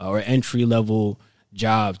or entry level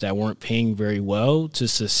jobs that weren't paying very well to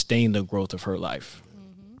sustain the growth of her life.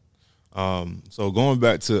 So going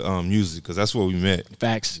back to music, because that's where we met.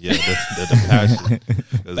 Facts. Yeah, the passion.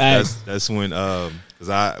 'Cause Facts. that's when because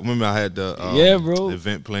I remember I had the Yeah, bro.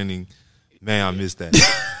 event planning. Man, I missed that.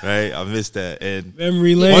 Right, I missed that. And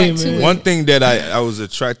Memory lane, to man. it. one thing that I was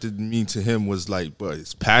attracted me to him was like, but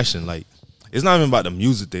it's passion. Like, it's not even about the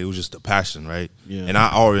music thing. It was just the passion, right? Yeah. And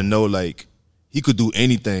I already know like he could do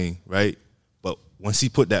anything, right? But once he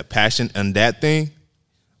put that passion in that thing,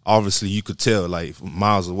 obviously you could tell like from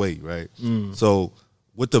miles away, right? So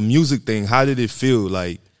with the music thing, how did it feel?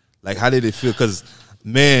 Like how did it feel? Because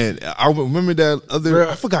man, I remember that other,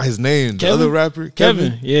 I forgot his name, the other rapper,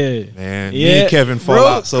 Kevin. Yeah. Man, me Yeah, and Kevin fall bro.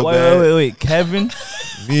 out so bad. Wait, Kevin?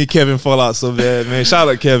 Me and Kevin fall out so bad, man. Shout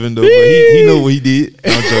out Kevin though, but he know what he did.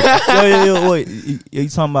 I'm joking. yo, wait. You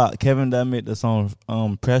talking about Kevin that made the song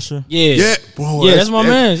Pressure? Yeah. Yeah, bro. Yeah, that's my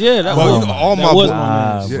man. Yeah, that, Bro, was, all that my was boys- my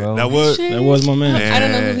man. Yeah, bro. that was That was my man. Man. I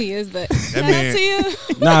don't know who he is, but shout man- out to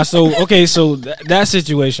you. Nah, so okay, so that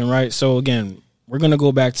situation, right? So again, we're gonna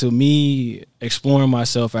go back to me exploring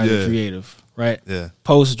myself as Yeah. a creative, right? Yeah.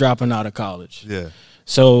 Post dropping out of college. Yeah.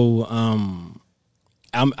 So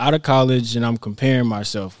I'm out of college and I'm comparing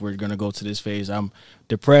myself. We're gonna go to this phase. I'm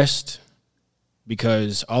depressed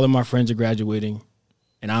because all of my friends are graduating,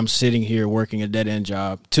 and I'm sitting here working a dead end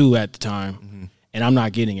job, 2 at the time, and I'm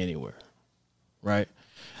not getting anywhere, right?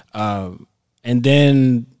 And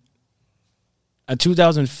then in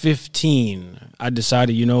 2015, I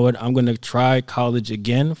decided, you know what, I'm going to try college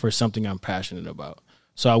again for something I'm passionate about.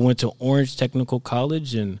 So I went to Orange Technical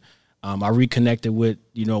College, and I reconnected with,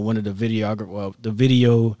 you know, one of the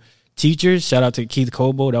video teachers. Shout out to Keith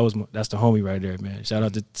Cobo. That's the homie right there, man. Shout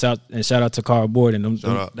out to Carl Borden.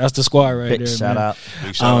 Shout out. That's the squad right Big there. shout man. out.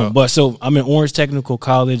 Big shout out. But so I'm in Orange Technical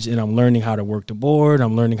College, and I'm learning how to work the board.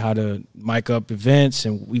 I'm learning how to mic up events,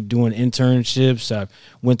 and we're doing internships. I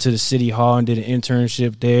went to the city hall and did an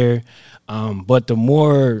internship there. But the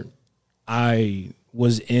more I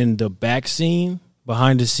was in the back scene,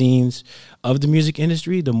 behind the scenes of the music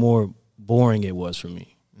industry, the more boring it was for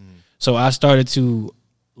me. So I started to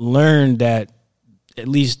learn that at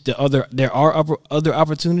least there are other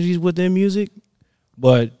opportunities within music,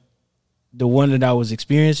 but the one that I was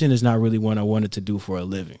experiencing is not really one I wanted to do for a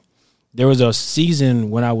living. There was a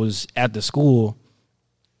season when I was at the school.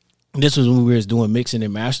 This was when we were doing mixing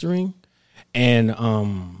and mastering, and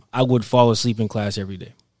I would fall asleep in class every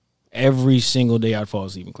day. Every single day I'd fall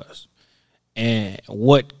asleep in class. And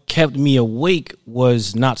what kept me awake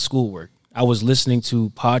was not schoolwork. I was listening to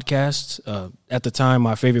podcasts. At the time,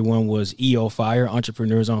 my favorite one was EO Fire,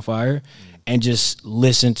 Entrepreneurs on Fire, and just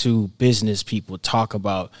listen to business people talk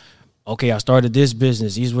about, okay, I started this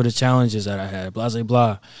business. These were the challenges that I had, blah, blah,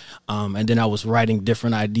 blah. And then I was writing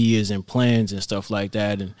different ideas and plans and stuff like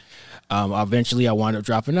that. And eventually I wound up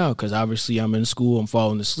dropping out because obviously I'm in school, I'm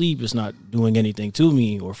falling asleep. It's not doing anything to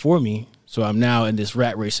me or for me. So I'm now in this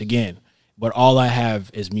rat race again. But all I have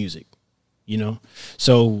is music, you know?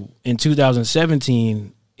 So in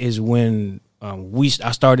 2017 is when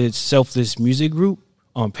I started Selfless Music Group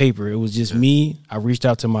on paper. It was just me. I reached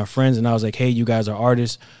out to my friends and I was like, hey, you guys are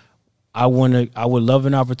artists. I would love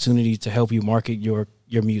an opportunity to help you market your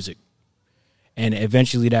music. And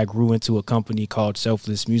eventually that grew into a company called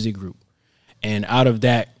Selfless Music Group. And out of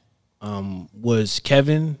that was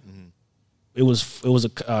Kevin. Mm-hmm. It was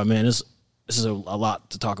man, this is a lot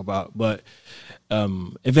to talk about, but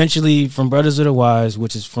eventually from Brothers of the Wise,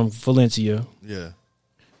 which is from Valencia,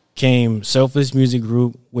 came Selfless Music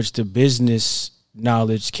Group, which the business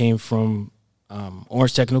knowledge came from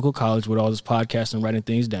Orange Technical College with all this podcast and writing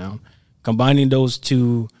things down. Combining those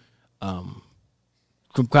two,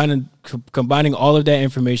 combining all of that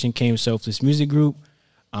information came Selfless Music Group.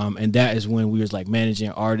 And that is when we was like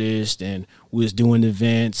managing artists and we was doing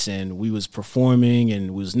events and we was performing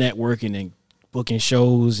and we was networking and booking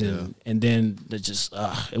shows and then it just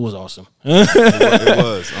it was awesome. It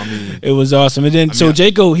was. I mean, it was awesome. And then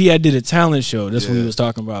Jaco, he did a talent show. That's what he was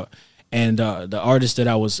talking about. And the artist that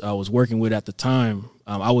I was working with at the time,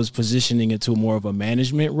 I was positioning it to more of a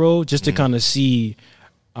management role just to kind of see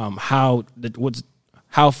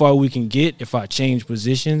how far we can get if I change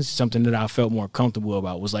positions. Something that I felt more comfortable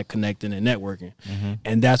about was like connecting and networking. Mm-hmm.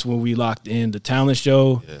 And that's when we locked in the talent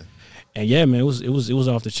show. Yeah. And yeah, man, it was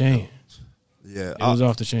off the chain. Yeah. It was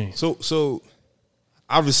off the chain. So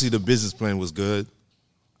obviously the business plan was good.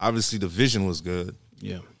 Obviously the vision was good.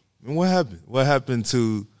 Yeah. I mean, what happened? What happened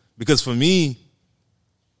to, because for me,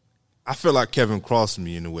 I feel like Kevin crossed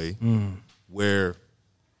me in a way where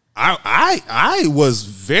I was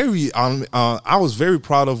very I was very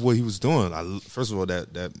proud of what he was doing. First of all,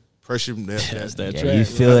 that pressure, that's that track. You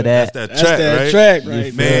feel that? That's that track,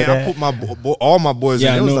 right? Man, I put all my boys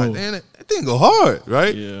in. It was like, man, that thing go hard,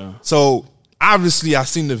 right? Yeah. So obviously, I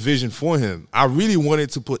seen the vision for him. I really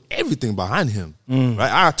wanted to put everything behind him,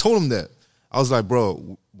 right? I told him that. I was like,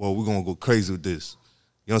 bro, we're gonna go crazy with this.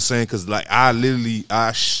 You know what I'm saying? Because like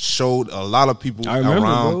I showed a lot of people around.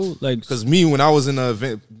 Bro. Like, because me, when I was in the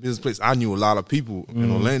event business place, I knew a lot of people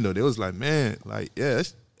in Orlando. They was like, man, like, yeah,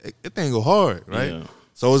 that thing go hard, right? Yeah.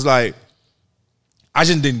 So it was like, I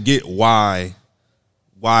just didn't get why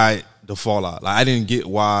the fallout. Like, I didn't get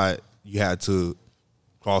why you had to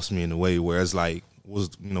cross me in a way where it's like, what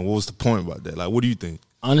was the point about that? Like, what do you think?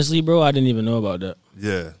 Honestly, bro, I didn't even know about that.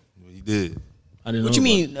 Yeah, you did. I didn't What know you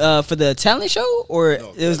mean for the talent show, or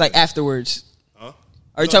it was like afterwards? Huh?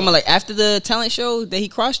 Are you talking about like after the talent show that he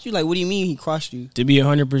crossed you? Like, what do you mean he crossed you? To be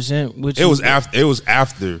 100%, which it was after. It was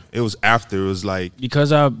after. It was like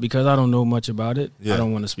because I don't know much about it. Yeah. I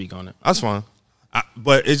don't want to speak on it. That's fine.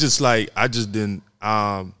 But it's just like I just didn't.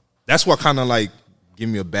 That's what kind of like give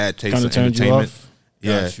me a bad taste of entertainment.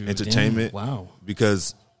 Yeah, entertainment. Damn. Wow.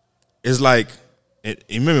 Because it's like,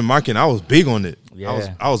 remember, Mark and I was big on it.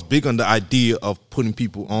 Yeah. I was big on the idea of putting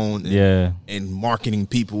people on and marketing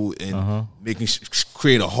people and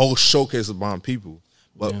create a whole showcase about people.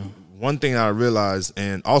 But one thing I realized,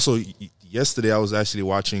 and also yesterday I was actually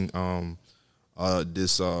watching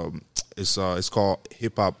this it's called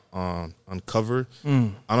Hip Hop Uncover.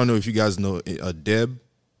 I don't know if you guys know Deb.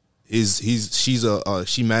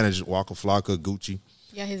 She managed Waka Flocka, Gucci,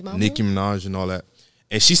 his mom, Nicki Minaj, and all that.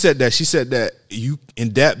 And she said that you in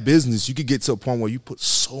that business you could get to a point where you put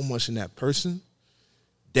so much in that person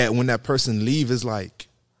that when that person leave, it's like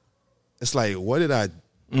what did I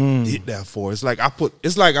did that for? It's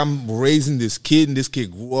like I'm raising this kid and this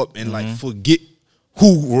kid grew up and like forget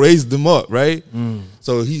who raised them up, right?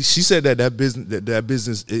 So she said that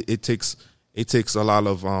business it takes a lot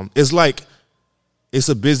of it's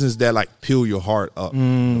a business that like peel your heart up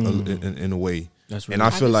in a way. That's right. And I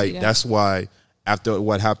feel like that's why after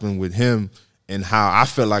what happened with him and how I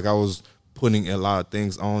felt like I was putting a lot of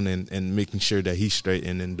things on and making sure that he's straight,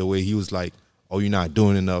 and then the way he was like, oh, you're not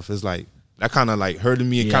doing enough. It's like that kind of like hurted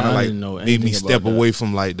me and kind of like made me step away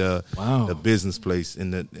from like the business place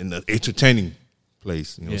and the entertaining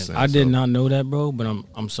place. You know what I'm saying? I did not know that, bro, but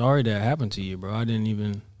I'm sorry that happened to you, bro. I didn't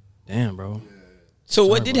even bro. So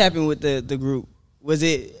what did happen with the group? Was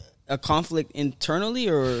it a conflict internally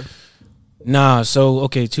or Nah, so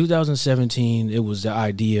okay, 2017, it was the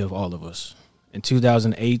idea of all of us. In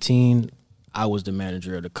 2018, I was the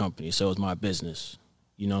manager of the company, so it was my business.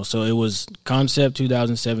 You know, so it was concept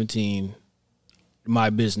 2017, my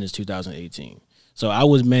business 2018. So I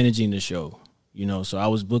was managing the show, you know, so I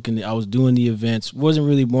was I was doing the events.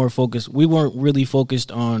 We weren't really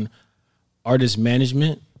focused on artist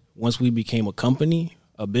management once we became a company,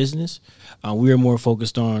 a business. We were more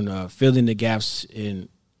focused on filling the gaps in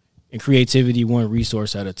creativity, one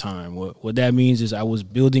resource at a time. What that means is I was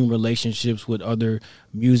building relationships with other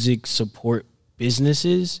music support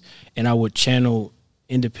businesses, and I would channel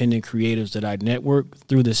independent creatives that I network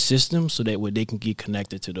through the system so that they can get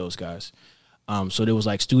connected to those guys. So there was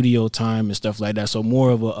like studio time and stuff like that. So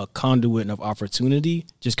more of a conduit of opportunity,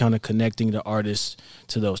 just kind of connecting the artists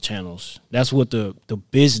to those channels. That's what the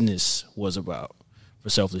business was about for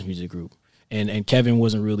Selfless Music Group. And Kevin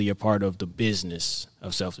wasn't really a part of the business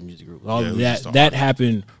of Selfless Music Group. All that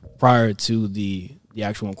happened prior to the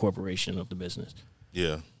actual incorporation of the business.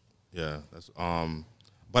 Yeah. That's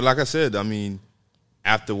but like I said, I mean,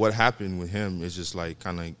 after what happened with him, it's just like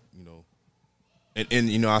kind of, you know, and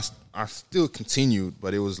you know, I still continued,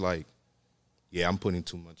 but it was like, yeah, I'm putting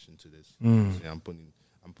too much into this. Yeah, I'm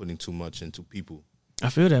putting too much into people. I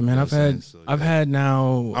feel that, man. I've had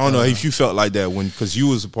now. I don't know if you felt like that because you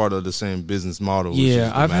was a part of the same business model.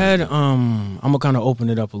 Yeah, I've had. I'm gonna kind of open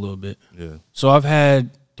it up a little bit. Yeah. So I've had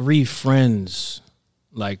 3 friends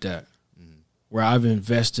like that, where I've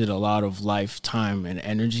invested a lot of life, time, and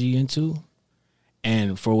energy into,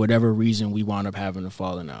 and for whatever reason, we wound up having a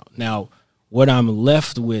falling out. Now, what I'm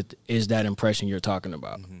left with is that impression you're talking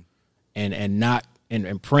about,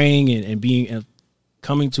 and praying and being.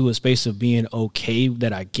 Coming to a space of being okay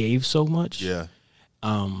that I gave so much,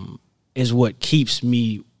 is what keeps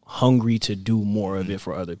me hungry to do more of it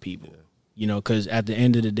for other people. Yeah. You know, because at the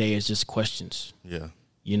end of the day, it's just questions. Yeah.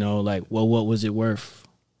 You know, like, well, what was it worth?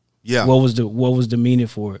 Yeah. What was the meaning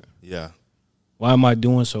for it? Yeah. Why am I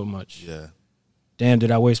doing so much? Yeah. Damn, did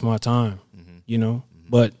I waste my time? You know,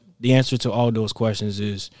 but the answer to all those questions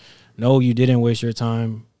is no. You didn't waste your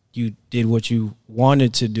time. You did what you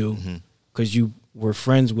wanted to do because you were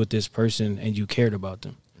friends with this person and you cared about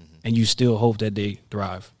them, and you still hope that they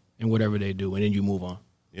thrive in whatever they do, and then you move on.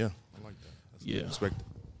 Yeah, I like that. That's a good perspective.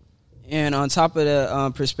 And on top of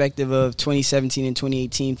the perspective of 2017 and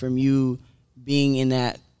 2018, from you being in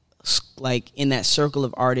that circle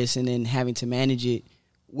of artists and then having to manage it,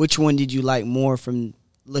 which one did you like more from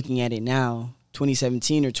looking at it now,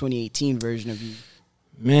 2017 or 2018 version of you?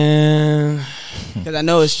 Man, because I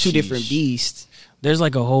know it's two different beasts. There's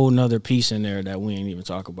like a whole nother piece in there that we ain't even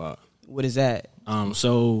talk about. What is that?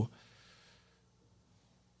 So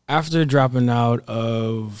after dropping out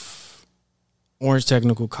of Orange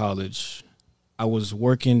Technical College, I was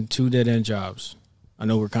working 2 dead-end jobs. I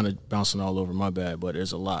know we're kind of bouncing all over, my bad, but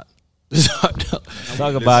there's a lot.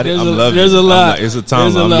 Talk about it. There's a lot. It's a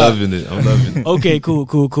time. I'm loving it. Okay,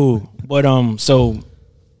 cool. But so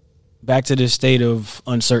back to this state of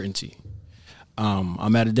uncertainty.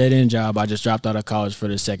 I'm at a dead-end job. I just dropped out of college for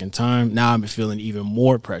the 2nd time. Now I'm feeling even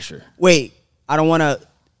more pressure. Wait, I don't want to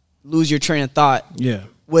lose your train of thought. Yeah.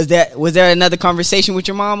 Was there another conversation with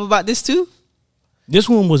your mom about this too? This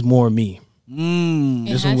one was more me.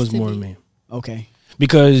 This one was more me. Okay.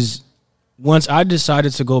 Because once I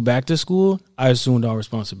decided to go back to school, I assumed all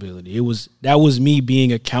responsibility. That was me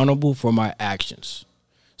being accountable for my actions.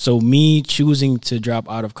 So me choosing to drop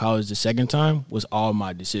out of college the 2nd time was all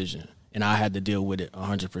my decision. And I had to deal with it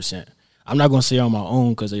 100%. I'm not going to say on my own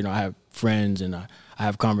because, you know, I have friends and I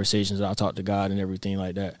have conversations. I talk to God and everything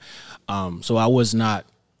like that. So I was not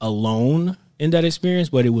alone in that experience,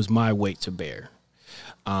 but it was my weight to bear.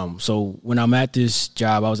 So when I'm at this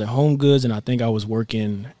job, I was at Home Goods and I think I was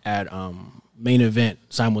working at Main Event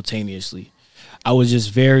simultaneously. I was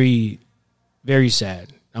just very, very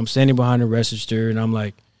sad. I'm standing behind the register and I'm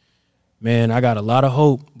like, man, I got a lot of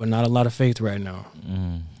hope, but not a lot of faith right now.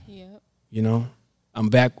 You know, I'm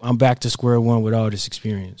back to square one with all this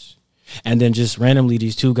experience. And then just randomly,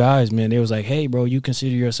 these 2 guys, man, they was like, hey, bro, you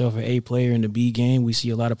consider yourself an A player in the B game. We see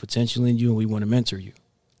a lot of potential in you and we want to mentor you.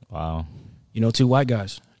 Wow. You know, 2 white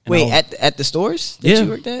guys. And wait, at the stores that you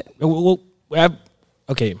worked at?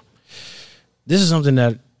 Okay. This is something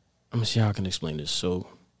that, let me see how I can explain this. So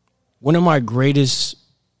one of my greatest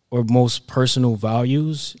or most personal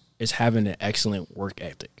values is having an excellent work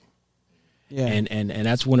ethic. Yeah. And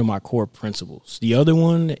that's one of my core principles. The other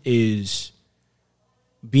one is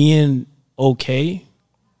being okay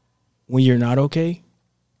when you're not okay.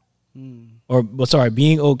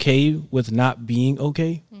 Being okay with not being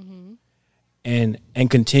okay. And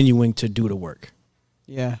continuing to do the work.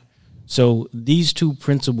 Yeah. So these two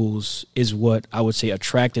principles is what I would say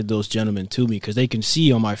attracted those gentlemen to me, because they can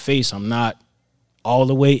see on my face I'm not all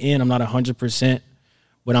the way in, I'm not 100%,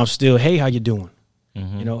 but I'm still, hey, how you doing?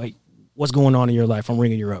 You know, hey, what's going on in your life? I'm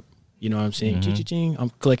ringing you up. You know what I'm saying? Ching-ching-ching. I'm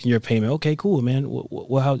collecting your payment. Okay, cool, man.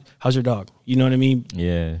 How's your dog? You know what I mean?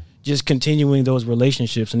 Yeah. Just continuing those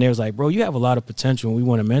relationships. And they was like, bro, you have a lot of potential and we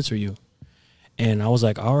want to mentor you. And I was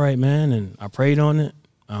like, all right, man. And I prayed on it.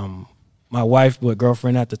 My wife, but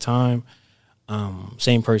girlfriend at the time,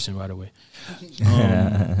 same person, by the way.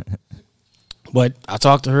 But I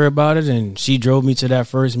talked to her about it, and she drove me to that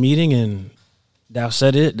first meeting, and that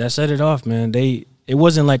set it off, man. It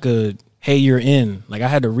wasn't like a, hey, you're in. Like, I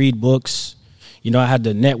had to read books. You know, I had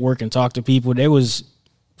to network and talk to people. There was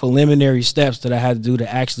preliminary steps that I had to do to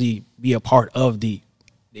actually be a part of the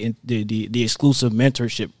exclusive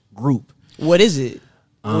mentorship group. What is it?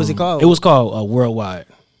 What was it called? It was called Worldwide.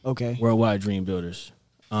 Okay. Worldwide Dream Builders.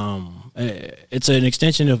 It's an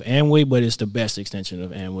extension of Amway, but it's the best extension of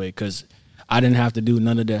Amway because I didn't have to do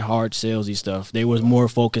none of that hard salesy stuff. They was more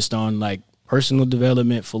focused on like personal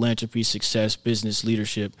development, philanthropy, success, business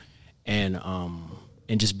leadership, and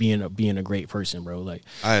just being a great person, bro. Like,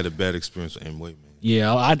 I had a bad experience with Amway, man.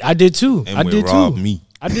 Yeah, I did too. Amway I did robbed too. Me.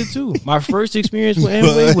 I did too. My first experience with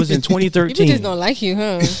Amway was in 2013. People just don't like you,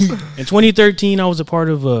 huh? In 2013, I was a part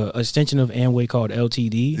of a extension of Amway called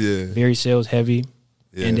LTD. Yeah. Very sales heavy.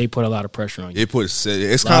 Yeah. And they put a lot of pressure on you.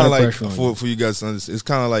 It's kind of like for you guys to understand. It's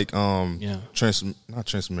kind of like not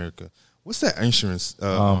Transamerica. What's that insurance?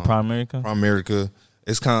 Primerica.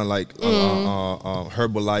 It's kind of like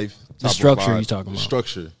Herbalife. The structure you're talking about.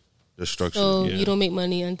 The structure. So you don't make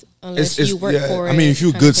money unless you work for it. I mean, if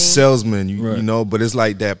you're a good salesman, you know, but it's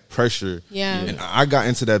like that pressure. Yeah. And I got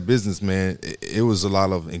into that business, man. It was a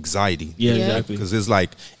lot of anxiety. Yeah, exactly. Because it's like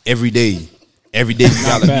every day you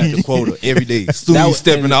gotta meet the quota. Every day, students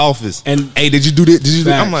step in the office and hey, did you do that? Did you do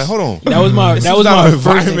that? I'm like, hold on. That was my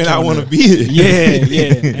first encounter. I want to be in. Yeah.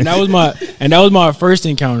 And that was my first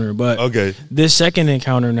encounter. But this second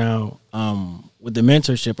encounter now, with the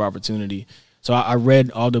mentorship opportunity. So I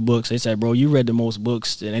read all the books. They said, bro, you read the most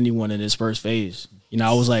books than anyone in this first phase. You know,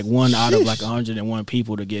 I was like one out of like 101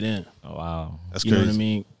 people to get in. Oh wow, that's you crazy. Know what I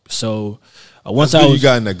mean? So once you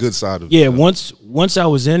got in that good side of it. Yeah, once I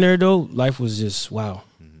was in there though, life was just wow.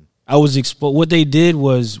 Mm-hmm. I was exposed. What they did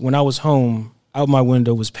was when I was home, out my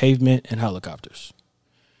window was pavement and helicopters.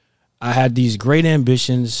 I had these great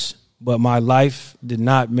ambitions, but my life did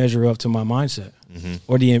not measure up to my mindset. Mm-hmm.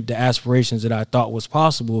 Or the aspirations that I thought was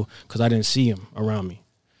possible because I didn't see them around me.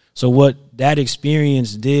 So what that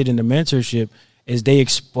experience did in the mentorship is they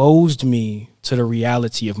exposed me to the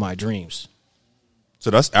reality of my dreams.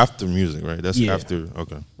 So that's after music, right? That's after,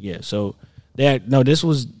 okay. Yeah, so this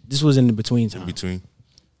was in the between time. In between.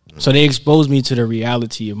 Mm-hmm. So they exposed me to the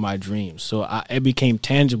reality of my dreams. So it became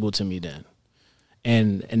tangible to me then.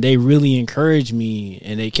 And they really encouraged me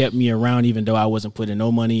and they kept me around even though I wasn't putting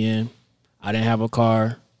no money in. I didn't have a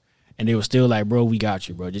car, and they were still like, bro, we got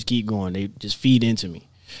you, bro. Just keep going. They just feed into me.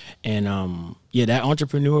 And, that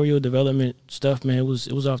entrepreneurial development stuff, man, it was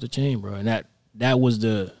off the chain, bro. And that was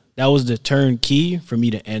the turnkey for me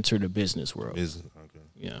to enter the business world. Okay.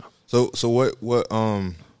 Yeah. So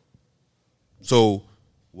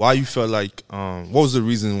why you felt like, what was the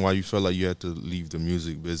reason why you felt like you had to leave the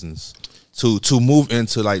music business to move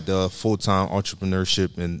into like the full-time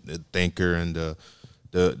entrepreneurship and the thinker and the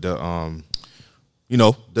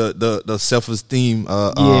self-esteem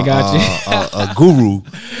guru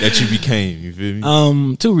that you became. You feel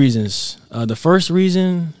me? Two reasons. The first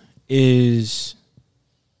reason is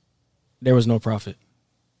there was no profit.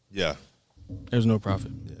 Yeah. There was no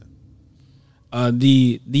profit. Yeah.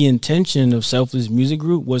 The intention of Selfless Music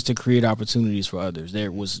Group was to create opportunities for others.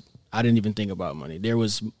 I didn't even think about money.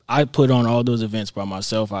 I put on all those events by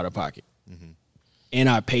myself out of pocket. Mm-hmm. And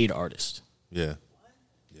I paid artists. Yeah.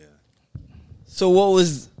 So what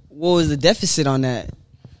was the deficit on that?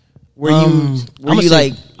 I'm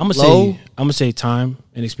gonna say time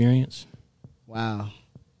and experience. Wow.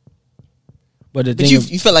 But you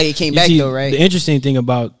felt like it came back though, right? The interesting thing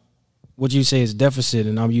about what you say is deficit,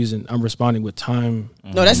 and I'm responding with time.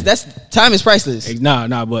 No, that's time is priceless.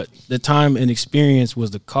 Nah, but the time and experience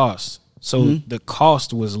was the cost. So the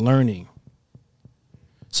cost was learning.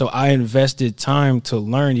 So I invested time to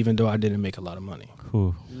learn, even though I didn't make a lot of money.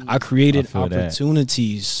 Cool. I created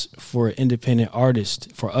opportunities for independent artists,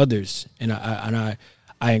 for others, and I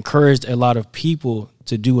encouraged a lot of people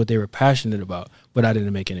to do what they were passionate about, but I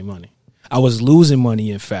didn't make any money. I was losing money,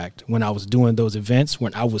 in fact, when I was doing those events,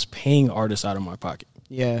 when I was paying artists out of my pocket.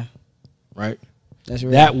 Yeah. Right? That's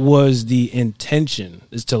right. That was the intention,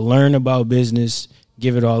 is to learn about business,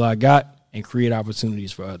 give it all I got, and create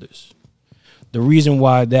opportunities for others. The reason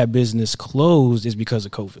why that business closed is because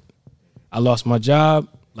of COVID. I lost my job,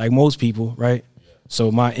 like most people, right? So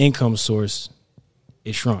my income source,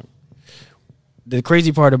 it shrunk. The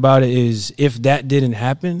crazy part about it is if that didn't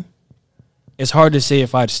happen, it's hard to say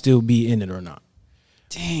if I'd still be in it or not.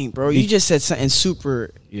 Dang, bro, you just said something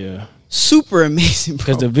super amazing, bro.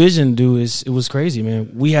 Because the vision, dude, it was crazy,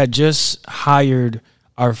 man. We had just hired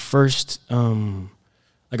our first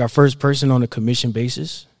person on a commission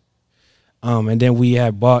basis. And then we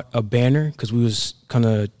had bought a banner because we was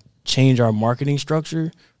gonna change our marketing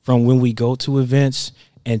structure from when we go to events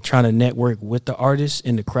and trying to network with the artists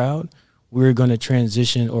in the crowd. We were gonna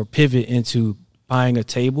transition or pivot into buying a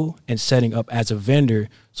table and setting up as a vendor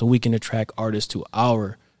so we can attract artists to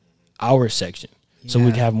our section. So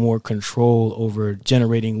we'd have more control over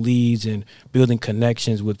generating leads and building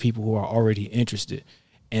connections with people who are already interested.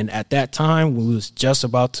 And at that time, when we was just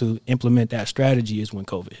about to implement that strategy is when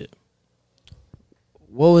COVID hit.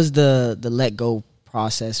 What was the let go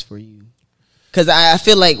process for you? Because I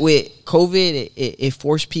feel like with COVID, it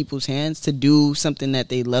forced people's hands to do something that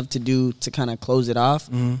they love to do to kind of close it off.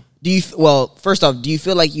 Mm-hmm. First off, do you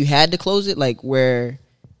feel like you had to close it, like where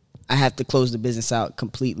I have to close the business out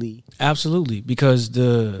completely? Absolutely, because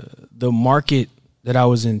the market that I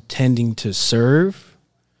was intending to serve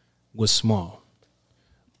was small.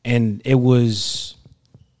 And it was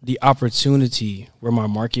the opportunity where my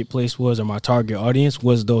marketplace was, or my target audience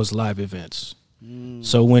was those live events.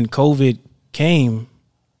 So when COVID came,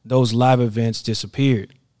 those live events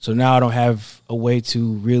disappeared. So now I don't have a way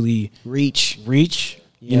to really reach,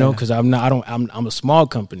 you know, because I'm a small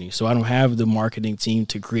company, so I don't have the marketing team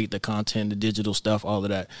to create the content, the digital stuff, all of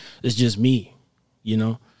that. It's just me, you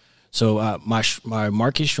know. So my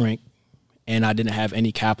market shrank, and I didn't have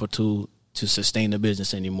any capital to sustain the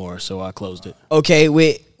business anymore, so I closed it. Okay,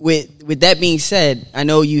 with that being said, I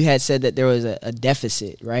know you had said that there was a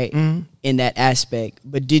deficit, right, in that aspect.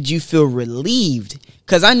 But did you feel relieved?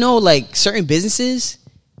 Because I know, like, certain businesses,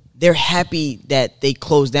 they're happy that they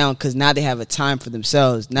closed down because now they have a time for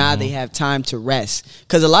themselves. Now they have time to rest.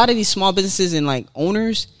 Because a lot of these small businesses and, like,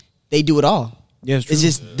 owners, they do it all. Yeah, it's true. It's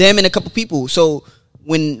just them and a couple people. So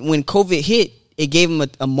when COVID hit, it gave them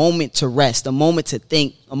a moment to rest, a moment to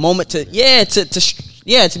think, a moment to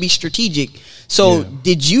be strategic. So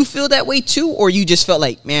did you feel that way too, or you just felt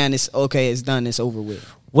like, man, it's okay, it's done, it's over with?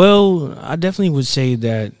 Well, I definitely would say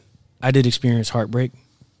that I did experience heartbreak.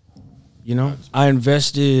 You know, I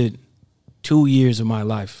invested 2 years of my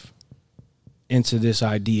life into this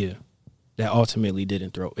idea that ultimately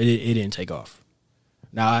didn't it didn't take off.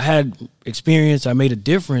 Now, I had experience, I made a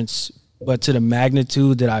difference, but to the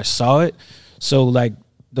magnitude that I saw it. So, like,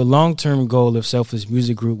 the long-term goal of Selfless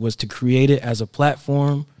Music Group was to create it as a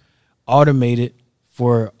platform, automate it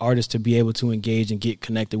for artists to be able to engage and get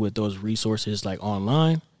connected with those resources, like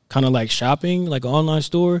online, kind of like shopping, like an online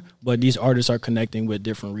store, but these artists are connecting with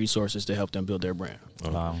different resources to help them build their brand.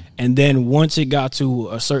 Wow. And then once it got to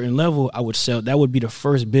a certain level, I would sell. That would be the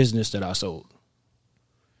first business that I sold.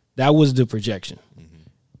 That was the projection. Mm-hmm.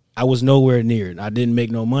 I was nowhere near it. I didn't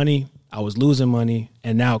make no money. I was losing money,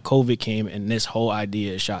 and now COVID came, and this whole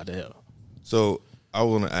idea is shot to hell. So I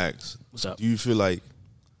want to ask, what's up? Do you feel like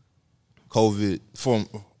COVID, from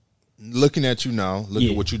looking at you now, looking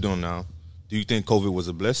at what you're doing now, do you think COVID was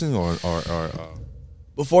a blessing or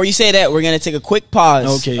Before you say that, we're gonna take a quick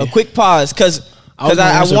pause. Okay, a quick pause because I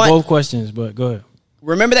want both questions, but go ahead.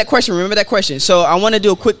 Remember that question. So I want to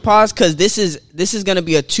do a quick pause because this is going to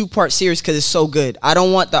be a 2-part series because it's so good. I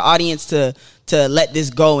don't want the audience to let this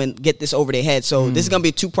go and get this over their head. So this is going to be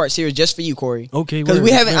a 2-part series just for you, Corey. Okay. Because we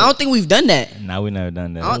haven't. I don't think we've done that. No, we've never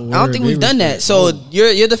done that. I don't think we've done that. So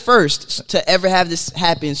you're the first to ever have this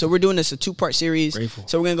happen. So we're doing this a 2-part series. Grateful.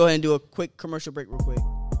 So we're going to go ahead and do a quick commercial break real quick.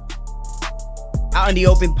 Out in the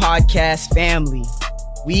Open podcast family,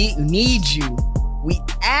 we need you. We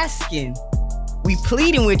asking. We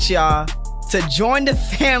pleading with y'all to join the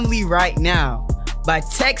family right now by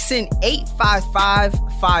texting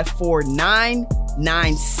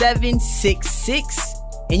 855-549-9766.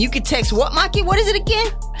 And you can text what, Maki? What is it again?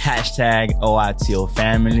 #OITO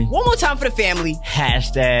family. One more time for the family.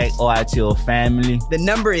 #OITO family. The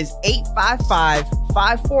number is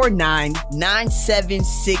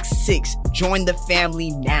 855-549-9766. Join the family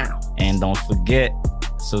now. And don't forget,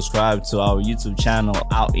 subscribe to our YouTube channel,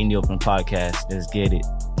 Out in the Open Podcast. Let's get it.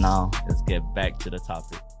 Now, let's get back to the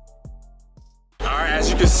topic. All right, as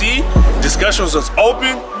you can see, discussions was open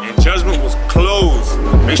and judgment was closed.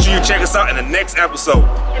 Make sure you check us out in the next episode.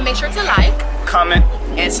 And make sure to like, comment,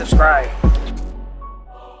 and subscribe.